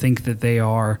them and think that they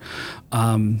are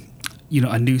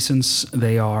a nuisance.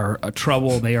 They are a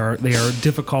trouble. They are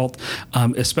difficult.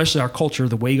 Especially our culture,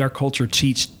 the way our culture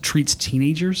treats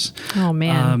teenagers. Oh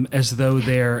man, as though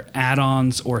they're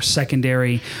add-ons or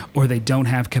secondary, or they don't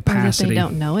have capacity. Or that they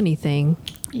don't know anything.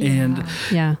 And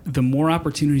the more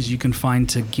opportunities you can find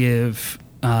to give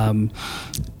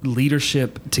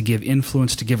leadership, to give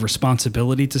influence, to give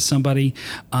responsibility to somebody,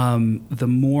 the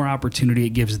more opportunity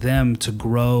it gives them to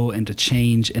grow and to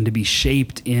change and to be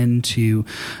shaped into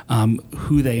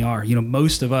who they are.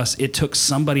 Most of us, it took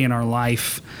somebody in our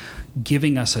life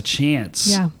giving us a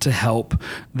chance to help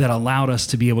that allowed us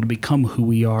to be able to become who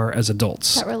we are as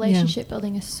adults. That relationship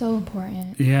building is so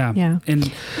important. Yeah.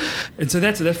 And so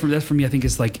that's for me, I think,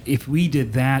 is like, if we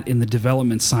did that in the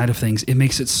development side of things, it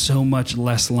makes it so much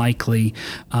less likely,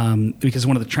 because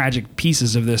one of the tragic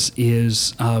pieces of this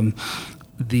is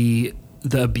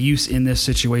the abuse in this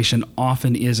situation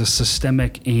often is a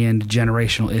systemic and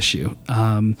generational issue.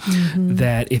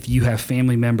 That if you have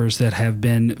family members that have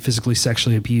been physically,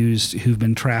 sexually abused, who've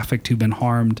been trafficked, who've been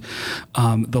harmed,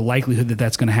 the likelihood that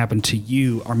that's going to happen to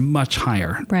you are much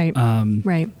higher. Right.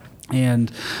 Right.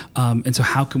 And so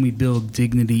how can we build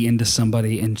dignity into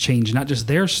somebody and change not just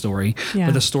their story,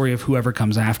 but the story of whoever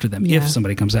comes after them, if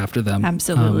somebody comes after them?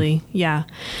 Absolutely. Yeah.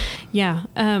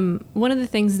 One of the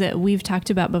things that we've talked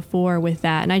about before with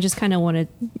that, and I just kind of want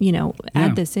to,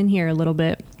 add this in here a little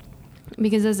bit,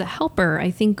 because as a helper,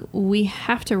 I think we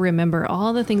have to remember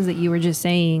all the things that you were just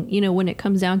saying. When it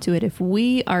comes down to it, if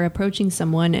we are approaching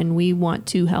someone and we want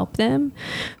to help them,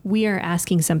 we are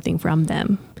asking something from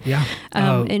them. Yeah.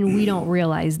 And we don't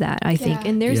realize that, I think.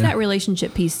 And there's that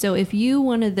relationship piece. So if you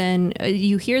want to then,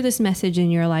 you hear this message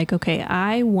and you're like, okay,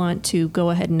 I want to go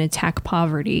ahead and attack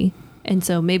poverty. And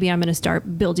so maybe I'm going to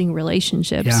start building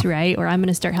relationships, right? Or I'm going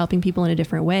to start helping people in a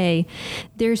different way.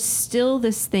 There's still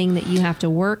this thing that you have to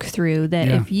work through, that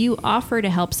if you offer to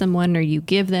help someone, or you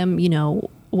give them,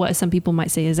 what some people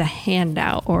might say is a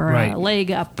handout or a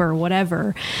leg up or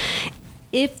whatever,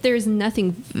 if there's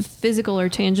nothing physical or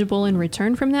tangible in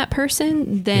return from that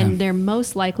person, then they're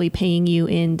most likely paying you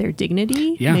in their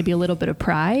dignity, maybe a little bit of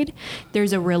pride.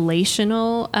 There's a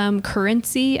relational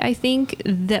currency, I think,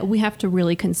 that we have to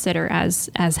really consider as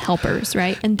helpers,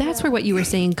 right? And that's where what you were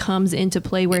saying comes into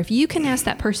play, where if you can ask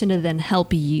that person to then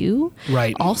help you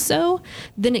also,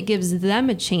 then it gives them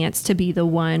a chance to be the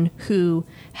one who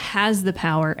has the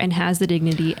power and has the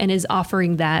dignity and is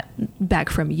offering that back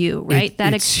from you, right?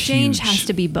 That exchange has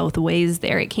to be both ways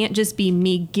there. It can't just be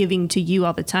me giving to you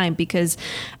all the time, because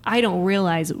I don't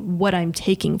realize what I'm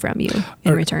taking from you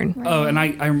in return. Oh,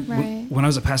 and when I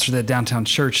was a pastor at that downtown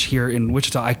church here in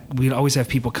Wichita, we'd always have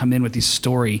people come in with this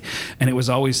story, and it was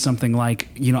always something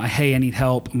like, hey, I need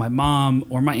help. My mom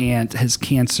or my aunt has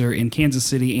cancer in Kansas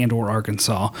City and or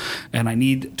Arkansas, and I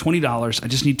need $20. I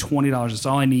just need $20. That's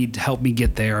all I need to help me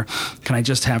get there. Can I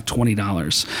just have $20?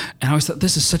 And I always thought,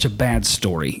 this is such a bad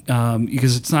story,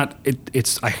 because it's not.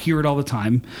 I hear it all the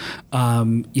time.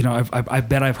 I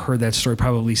bet I've heard that story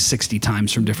probably 60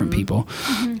 times from different people.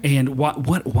 And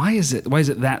why is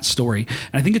it that story?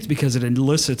 And I think it's because it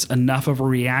elicits enough of a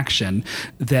reaction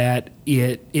that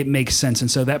it makes sense. And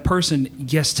so that person,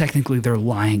 yes, technically they're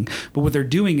lying, but what they're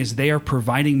doing is they are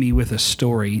providing me with a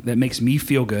story that makes me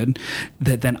feel good,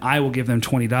 that then I will give them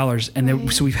 $20.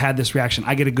 And so we've had this reaction.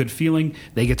 I get a good feeling,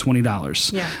 they get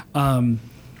 $20. Yeah.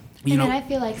 And then I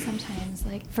feel like sometimes,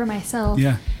 like for myself,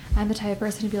 I'm the type of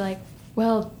person to be like,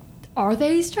 well, are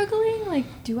they struggling?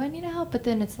 Like, do I need help? But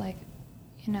then it's like,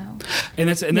 and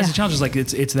that's the challenge, is like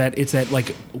it's that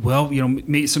like, well,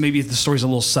 so maybe the story's a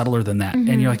little subtler than that,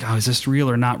 and you're like, oh, is this real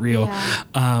or not real?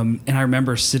 And I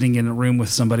remember sitting in a room with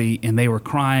somebody and they were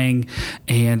crying,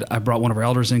 and I brought one of our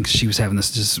elders in because she was having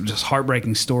this just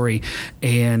heartbreaking story,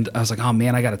 and I was like, oh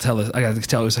man, I got to tell it.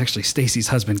 It was actually Stacy's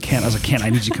husband, Kent. I was like, Kent,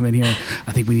 I need you to come in here.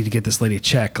 I think we need to get this lady a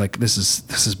check. Like, this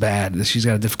is bad. She's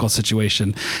got a difficult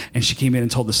situation. And she came in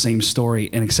and told the same story,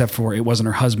 and except for it wasn't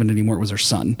her husband anymore, it was her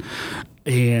son.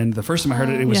 And the first time I heard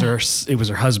it, it was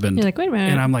her husband. You're like, wait a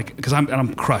minute. And I'm like, because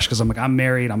I'm crushed, because I'm like, I'm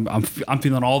married, I'm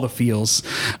feeling all the feels.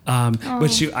 But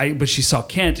she saw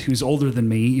Kent, who's older than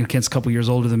me. Kent's a couple years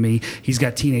older than me. He's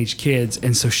got teenage kids,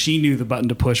 and so she knew the button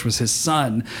to push was his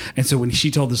son. And so when she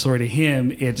told the story to him,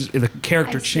 the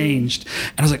character changed,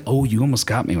 and I was like, oh, you almost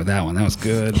got me with that one. That was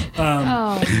good.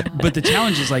 But the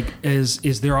challenge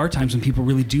is there are times when people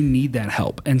really do need that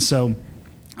help, and so.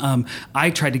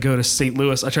 I tried to go to St.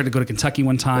 Louis. I tried to go to Kentucky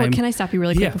one time. Well, can I stop you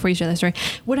really quick before you share that story?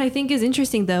 What I think is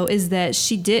interesting, though, is that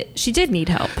she did need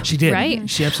help. She did. Right?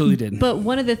 She absolutely did. But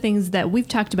one of the things that we've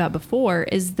talked about before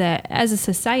is that as a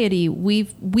society, we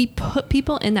put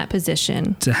people in that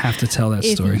position to have to tell that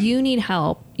story. If you need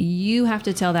help, you have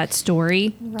to tell that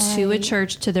story to a Right.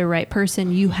 church, to the right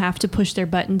person. You have to push their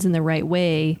buttons in the right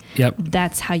way. Yep.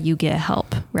 That's how you get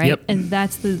help, right? Yep. And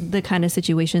that's the kind of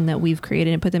situation that we've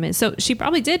created and put them in. So she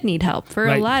probably did need help for a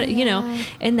Right. lot, Yeah.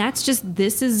 and that's just,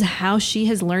 this is how she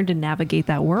has learned to navigate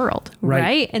that world, Right.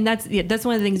 right? And that's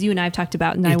one of the things you and I have talked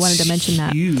about, and I wanted to mention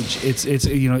that. Huge. It's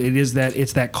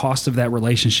it's that cost of that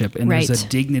relationship, and there's Right. a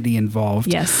dignity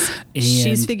involved. Yes. And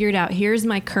She's figured out, here's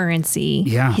my currency.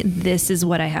 Yeah. This is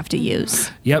what I have to use.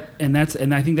 Yep, and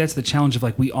I think that's the challenge of,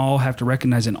 like, we all have to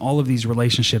recognize in all of these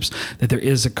relationships that there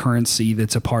is a currency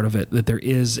that's a part of it, that there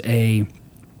is a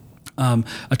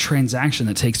transaction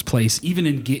that takes place, even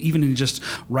in just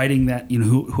writing that,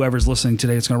 whoever's listening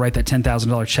today is going to write that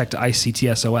 $10,000 check to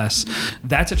ICTSOS.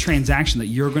 That's a transaction that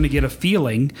you're going to get a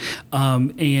feeling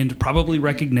and probably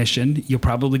recognition. You'll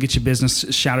probably get your business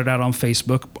shouted out on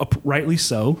Facebook, rightly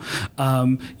so.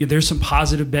 There's some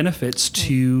positive benefits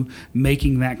to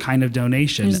making that kind of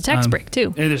donation. There's a tax break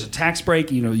too. And there's a tax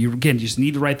break. You just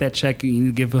need to write that check. You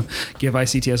need to give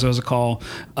ICTSOS a call.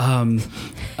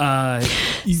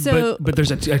 But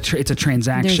there's it's a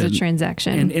transaction. There's a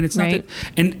transaction, and it's not right?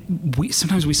 that. And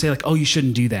sometimes we say, like, oh, you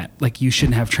shouldn't do that. Like, you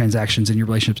shouldn't have transactions in your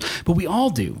relationships. But we all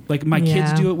do. Like, my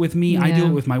kids do it with me. I do Yeah.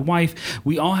 it with my wife.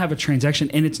 We all have a transaction,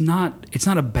 and it's not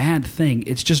a bad thing.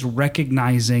 It's just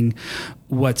recognizing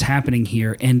what's happening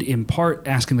here, and in part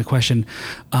asking the question,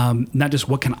 not just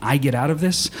what can I get out of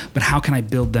this, but how can I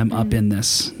build them up in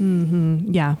this?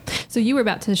 Yeah. So you were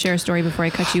about to share a story before I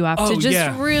cut you off, Oh, to just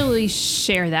yeah. really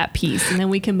share that piece, and then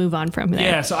we can move on from there.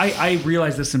 Yeah, so I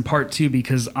realized this in part too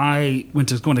because I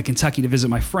going to Kentucky to visit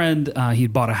my friend.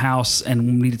 He'd bought a house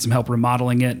and needed some help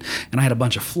remodeling it, and I had a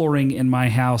bunch of flooring in my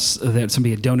house that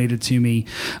somebody had donated to me,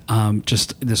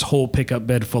 just this whole pickup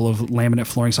bed full of laminate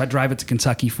flooring. So I drive it to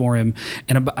Kentucky for him,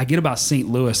 and I get about St.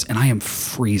 Louis, and I am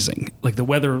freezing. Like, the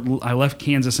weather, I left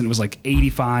Kansas and it was like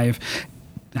 85.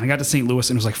 And I got to St. Louis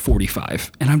and it was like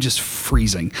 45, and I'm just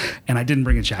freezing, and I didn't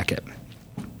bring a jacket.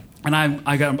 And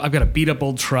I've got a beat up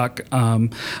old truck.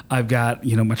 I've got,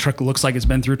 my truck looks like it's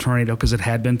been through a tornado because it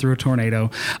had been through a tornado.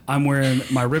 I'm wearing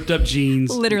my ripped up jeans.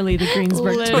 Literally the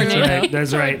Greensburg Literally. tornado.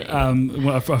 That's right.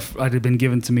 It had been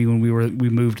given to me when we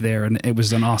moved there, and it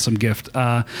was an awesome gift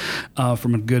from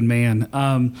a good man.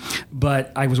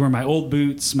 But I was wearing my old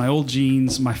boots, my old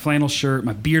jeans, my flannel shirt.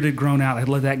 My beard had grown out. I'd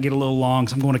let that get a little long,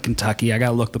 so I'm going to Kentucky. I got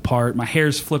to look the part. My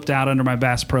hair's flipped out under my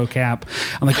Bass Pro cap.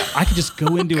 I'm like, I could just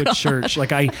go into a church.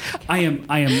 Like, I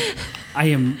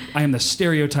am the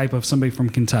stereotype of somebody from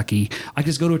Kentucky. I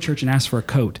just go to a church and ask for a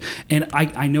coat. And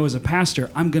I know as a pastor,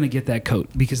 I'm going to get that coat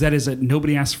because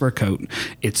nobody asks for a coat.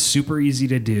 It's super easy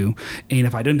to do. And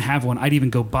if I didn't have one, I'd even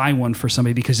go buy one for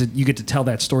somebody because you get to tell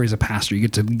that story as a pastor. You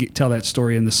get to tell that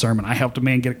story in the sermon. I helped a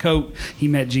man get a coat. He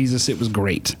met Jesus. It was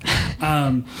great.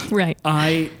 Right.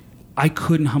 I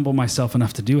couldn't humble myself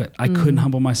enough to do it. I couldn't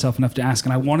humble myself enough to ask.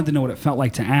 And I wanted to know what it felt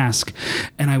like to ask.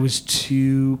 And I was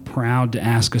too proud to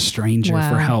ask a stranger Wow.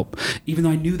 for help, even though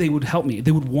I knew they would help me.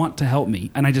 They would want to help me.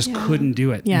 And I just couldn't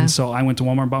do it. Yeah. And so I went to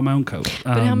Walmart and bought my own coat.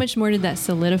 But how much more did that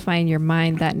solidify in your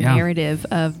mind, that Yeah. narrative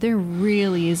of there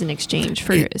really is an exchange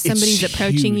for It's somebody's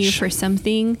approaching you huge. for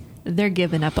something, they're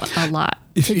giving up a lot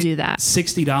to do that.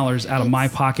 $60 out of my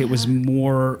pocket was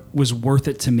worth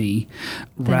it to me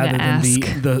rather than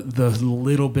ask. the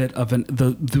little bit of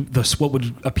the what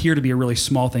would appear to be a really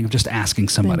small thing of just asking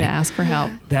Than somebody. to ask for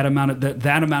help. That amount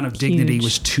of dignity Huge.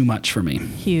 was too much for me.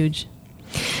 Huge.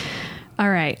 All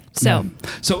right. So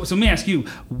So let me ask you,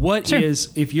 what is,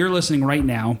 Sure. if you're listening right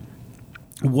now,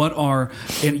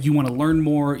 and you want to learn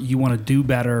more, you want to do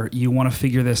better, you want to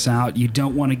figure this out, you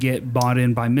don't want to get bought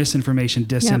in by misinformation,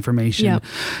 disinformation. Yep.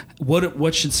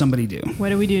 What should somebody do? what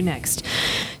do we do next?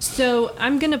 So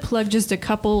I'm going to plug just a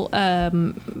couple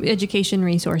education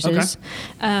resources.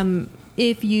 Okay.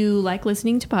 If you like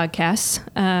listening to podcasts,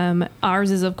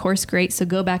 ours is of course great. So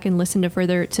go back and listen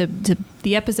to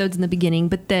the episodes in the beginning.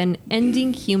 But then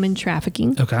Ending Human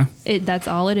Trafficking. Okay. That's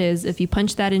all it is. If you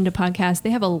punch that into podcasts, they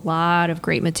have a lot of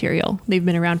great material. They've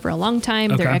been around for a long time.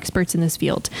 They're Okay. experts in this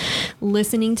field.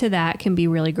 Listening to that can be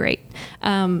really great.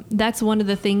 That's one of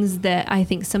the things that I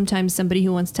think sometimes somebody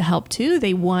who wants to help too,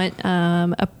 they want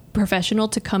a professional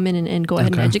to come in and go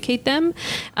ahead and Okay. educate them.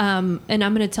 And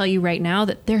I'm going to tell you right now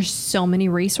that there's so many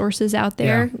resources out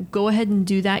there. Yeah. Go ahead and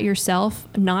do that yourself,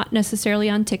 not necessarily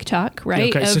on TikTok,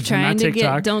 right? Okay, so Of trying not to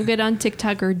TikTok. don't get on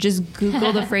TikTok or just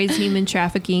Google the phrase human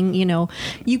trafficking.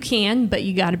 You can, but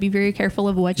you got to be very careful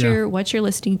of what Yeah. you're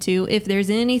listening to. If there's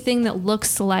anything that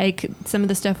looks like some of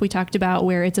the stuff we talked about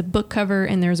where it's a book cover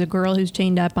and there's a girl who's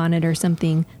chained up on it or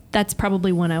something, that's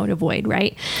probably one I would avoid,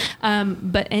 right?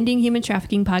 But Ending Human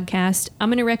Trafficking podcast, I'm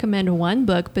going to recommend one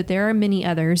book, but there are many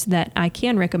others that I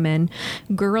can recommend.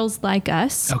 Girls Like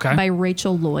Us by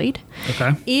Rachel Lloyd.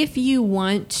 Okay. If you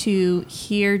want to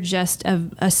hear just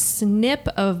a snip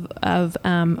of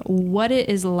what it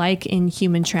is like in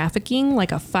human trafficking,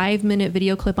 like a 5-minute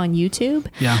video clip on YouTube,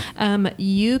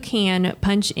 you can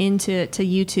punch into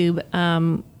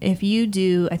YouTube. If you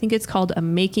do, I think it's called A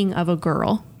Making of a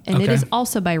Girl. And it is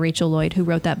also by Rachel Lloyd, who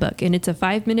wrote that book. And it's a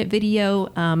 5-minute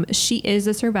video. She is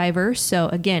a survivor. So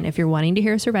again, if you're wanting to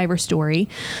hear a survivor story,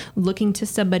 looking to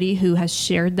somebody who has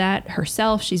shared that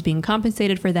herself, she's being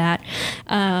compensated for that.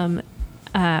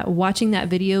 Watching that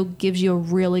video gives you a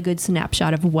really good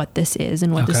snapshot of what this is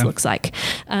and what this looks like.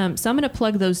 So I'm going to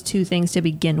plug those two things to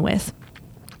begin with.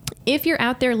 If you're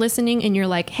out there listening and you're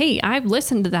like, hey, I've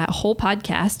listened to that whole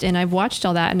podcast and I've watched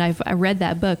all that and I read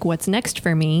that book, what's next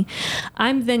for me?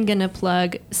 I'm then going to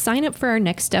plug sign up for our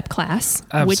Next Step class,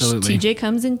 which TJ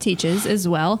comes and teaches as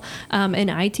well.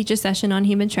 And I teach a session on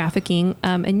human trafficking.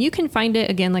 And you can find it,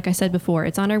 again, like I said before,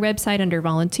 it's on our website under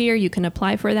volunteer. You can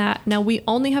apply for that. Now, we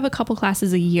only have a couple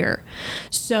classes a year.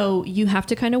 So you have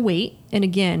to kind of wait. And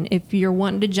again, if you're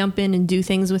wanting to jump in and do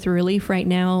things with Relief right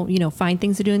now, find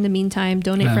things to do in the meantime,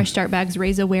 donate fresh start bags,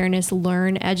 raise awareness,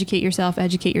 learn, educate yourself.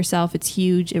 It's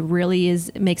huge. It really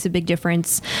it makes a big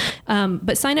difference.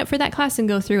 But sign up for that class and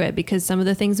go through it, because some of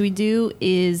the things we do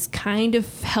is kind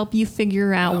of help you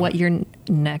figure out what your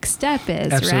next step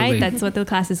is, right? That's what the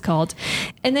class is called.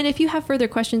 And then if you have further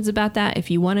questions about that,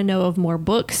 if you want to know of more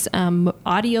books,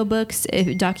 audio books,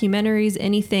 documentaries,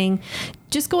 anything,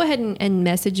 just go ahead and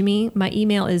message me. My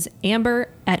email is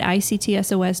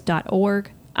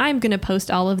amber@ictsos.org. I'm going to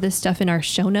post all of this stuff in our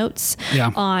show notes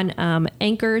on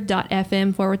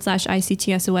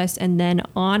anchor.fm/ICTSOS, and then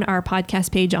on our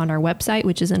podcast page on our website,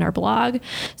 which is in our blog.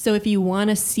 So if you want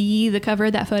to see the cover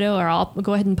of that photo, or I'll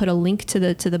go ahead and put a link to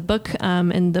the book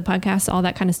and the podcast, all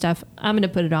that kind of stuff, I'm going to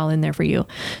put it all in there for you.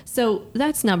 So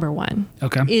that's number one,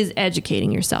 is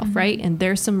educating yourself, right? And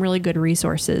there's some really good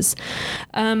resources.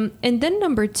 And then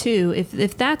number two,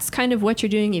 if that's kind of what you're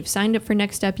doing, you've signed up for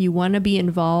Next Step, you want to be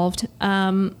involved,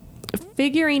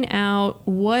 figuring out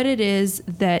what it is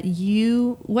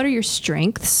what are your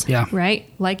strengths, right?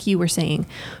 Like you were saying,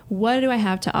 what do I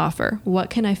have to offer? What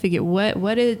can I figure?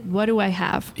 What do I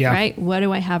have, right? What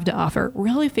do I have to offer?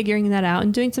 Really figuring that out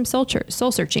and doing some soul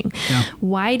searching.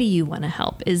 Why do you want to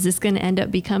help? Is this going to end up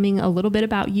becoming a little bit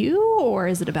about you, or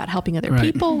is it about helping other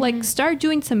people? Like, start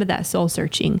doing some of that soul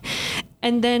searching.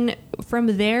 And then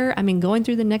from there, going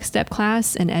through the Next Step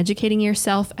class and educating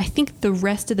yourself, I think the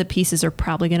rest of the pieces are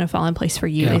probably going to fall in place for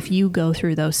you if you go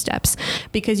through those steps,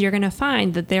 because you're going to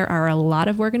find that there are a lot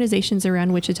of organizations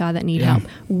around Wichita that need help.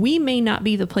 We may not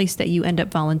be the place that you end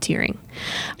up volunteering.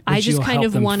 I just kind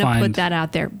of want to put that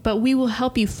out there, but we will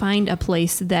help you find a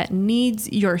place that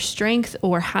needs your strength,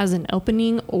 or has an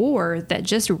opening, or that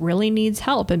just really needs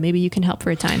help, and maybe you can help for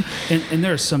a time. And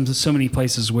there are so many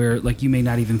places where, like, you may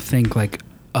not even think, like,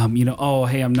 oh,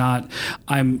 hey, I'm not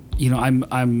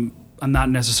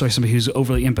necessarily somebody who's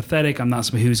overly empathetic. I'm not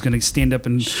somebody who's going to stand up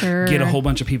and get a whole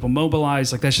bunch of people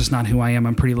mobilized. Like, that's just not who I am.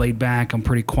 I'm pretty laid back. I'm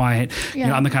pretty quiet.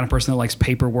 I'm the kind of person that likes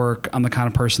paperwork. I'm the kind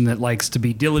of person that likes to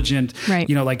be diligent. Right.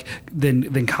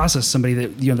 Then Casa, somebody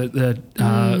that, that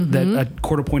a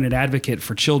court-appointed advocate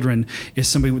for children, is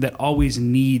somebody that always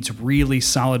needs really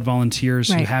solid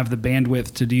volunteers who have the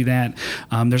bandwidth to do that.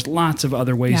 There's lots of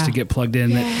other ways to get plugged in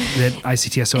that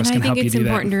ICTSOS can help you do that. I think it's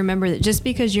important to remember that just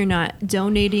because you're not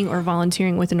donating or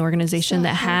volunteering with an organization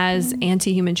that has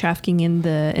anti-human trafficking in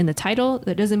the title,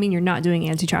 that doesn't mean you're not doing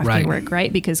anti-trafficking work,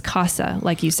 right? Because CASA,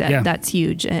 like you said, that's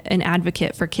huge. An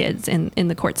advocate for kids in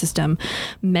the court system,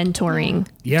 mentoring,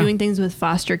 doing things with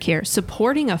foster care,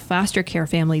 supporting a foster care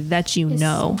family that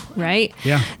right?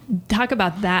 Yeah. Talk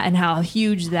about that and how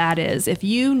huge that is. If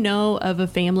you know of a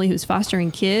family who's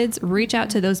fostering kids, reach out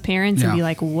to those parents and be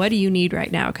like, what do you need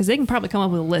right now? Because they can probably come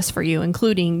up with a list for you,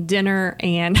 including dinner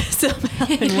and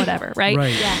and whatever. Right.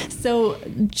 Yeah. So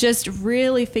just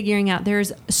really figuring out,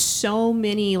 there's so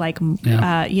many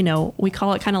we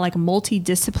call it kind of like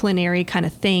multidisciplinary kind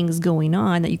of things going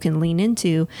on that you can lean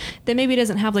into, that maybe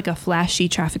doesn't have like a flashy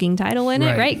trafficking title in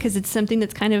it, right? Because it's something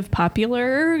that's kind of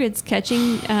popular, it's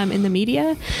catching in the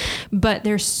media, but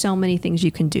there's so many things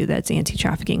you can do that's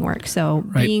anti-trafficking work. So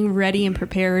being ready and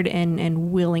prepared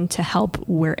and willing to help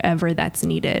wherever that's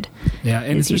needed. Yeah.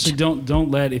 And especially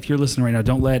don't let, if you're listening right now,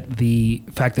 don't let the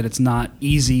fact that it's it's not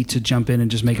easy to jump in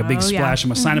and just make a big splash. I'm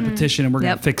going to sign a petition and we're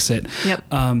going to fix it.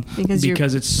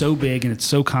 Because it's so big and it's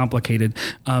so complicated.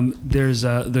 There's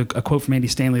a quote from Andy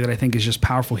Stanley that I think is just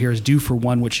powerful here is do for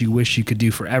one what you wish you could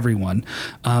do for everyone.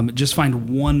 Just find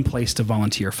one place to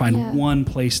volunteer, find one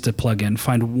place to plug in,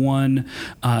 find one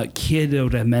kiddo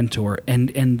to mentor.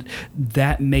 And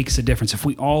that makes a difference. If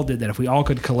we all did that, if we all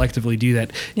could collectively do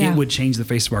that, it would change the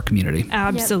face of our community.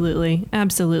 Absolutely.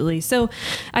 Absolutely. So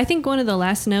I think one of the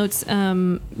last notes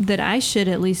that I should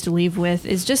at least leave with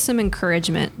is just some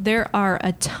encouragement. There are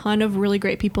a ton of really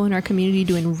great people in our community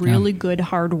doing really good,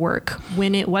 hard work.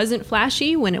 When it wasn't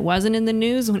flashy, when it wasn't in the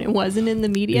news, when it wasn't in the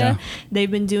media,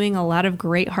 they've been doing a lot of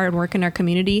great hard work in our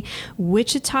community.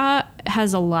 Wichita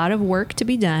has a lot of work to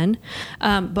be done,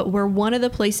 but we're one of the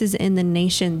places in the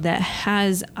nation that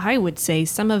has, I would say,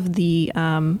 some of the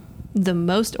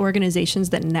most organizations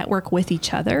that network with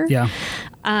each other.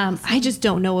 I just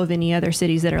don't know of any other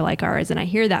cities that are like ours. And I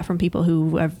hear that from people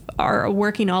who are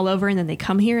working all over, and then they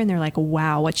come here and they're like,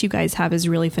 wow, what you guys have is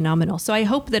really phenomenal. So I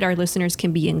hope that our listeners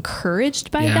can be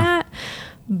encouraged by that,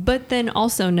 but then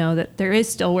also know that there is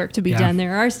still work to be done.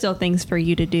 There are still things for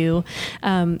you to do.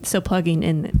 So plugging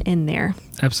in there.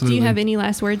 Absolutely. Do you have any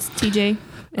last words, TJ?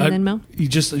 And then Mo? You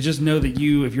just know that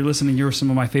if you're listening, you're some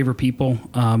of my favorite people.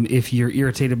 If you're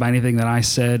irritated by anything that I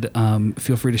said,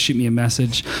 feel free to shoot me a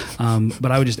message.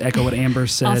 But I would just echo what Amber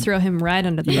said. I'll throw him right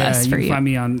under the bus for you. You can find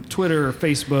me on Twitter or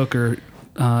Facebook or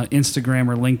Instagram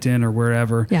or LinkedIn or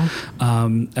wherever.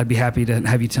 I'd be happy to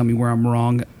have you tell me where I'm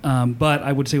wrong. But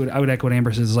I would say I would echo what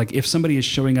Amber says is like, if somebody is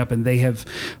showing up and they have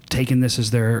taken this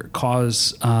as their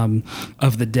cause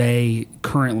of the day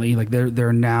currently, like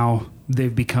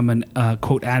they've become an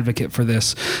quote advocate for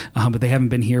this, but they haven't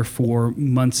been here for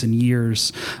months and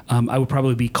years. I would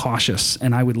probably be cautious,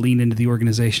 and I would lean into the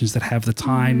organizations that have the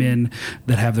time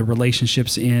that have the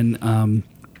relationships in.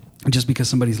 Just because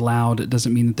somebody's loud, it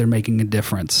doesn't mean that they're making a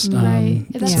difference. Right.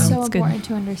 That's so it's important good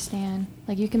to understand.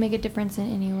 Like, you can make a difference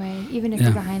in any way, even if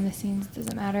you're behind the scenes, it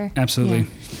doesn't matter. Absolutely.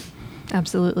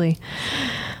 Absolutely.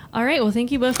 All right. Well,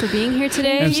 thank you both for being here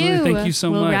today. Absolutely. Thank you so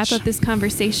much. We'll wrap up this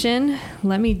conversation.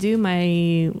 Let me do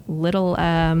my little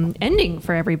ending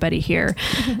for everybody here.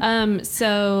 One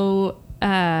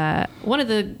of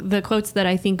the quotes that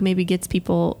I think maybe gets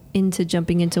people into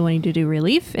jumping into wanting to do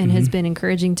relief and has been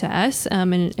encouraging to us,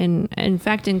 and in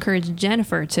fact encouraged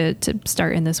Jennifer to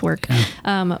start in this work,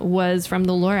 was from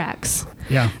the Lorax.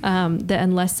 That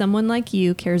unless someone like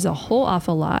you cares a whole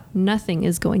awful lot, nothing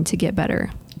is going to get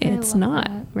better. It's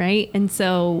not, right? And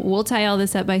so we'll tie all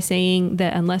this up by saying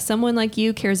that unless someone like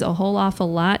you cares a whole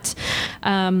awful lot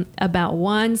about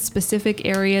one specific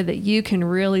area that you can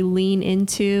really lean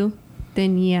into,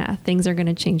 then things are going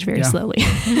to change very slowly.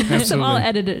 So I'll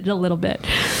edit it a little bit.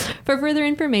 For further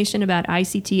information about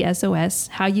ICT SOS,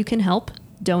 how you can help,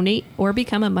 donate, or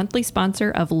become a monthly sponsor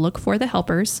of Look for the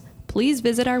Helpers, please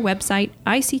visit our website,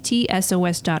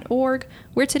 ictsos.org,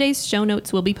 where today's show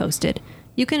notes will be posted.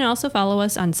 You can also follow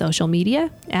us on social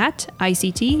media at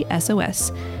ICT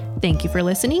SOS. Thank you for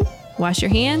listening. Wash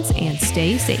your hands and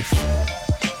stay safe.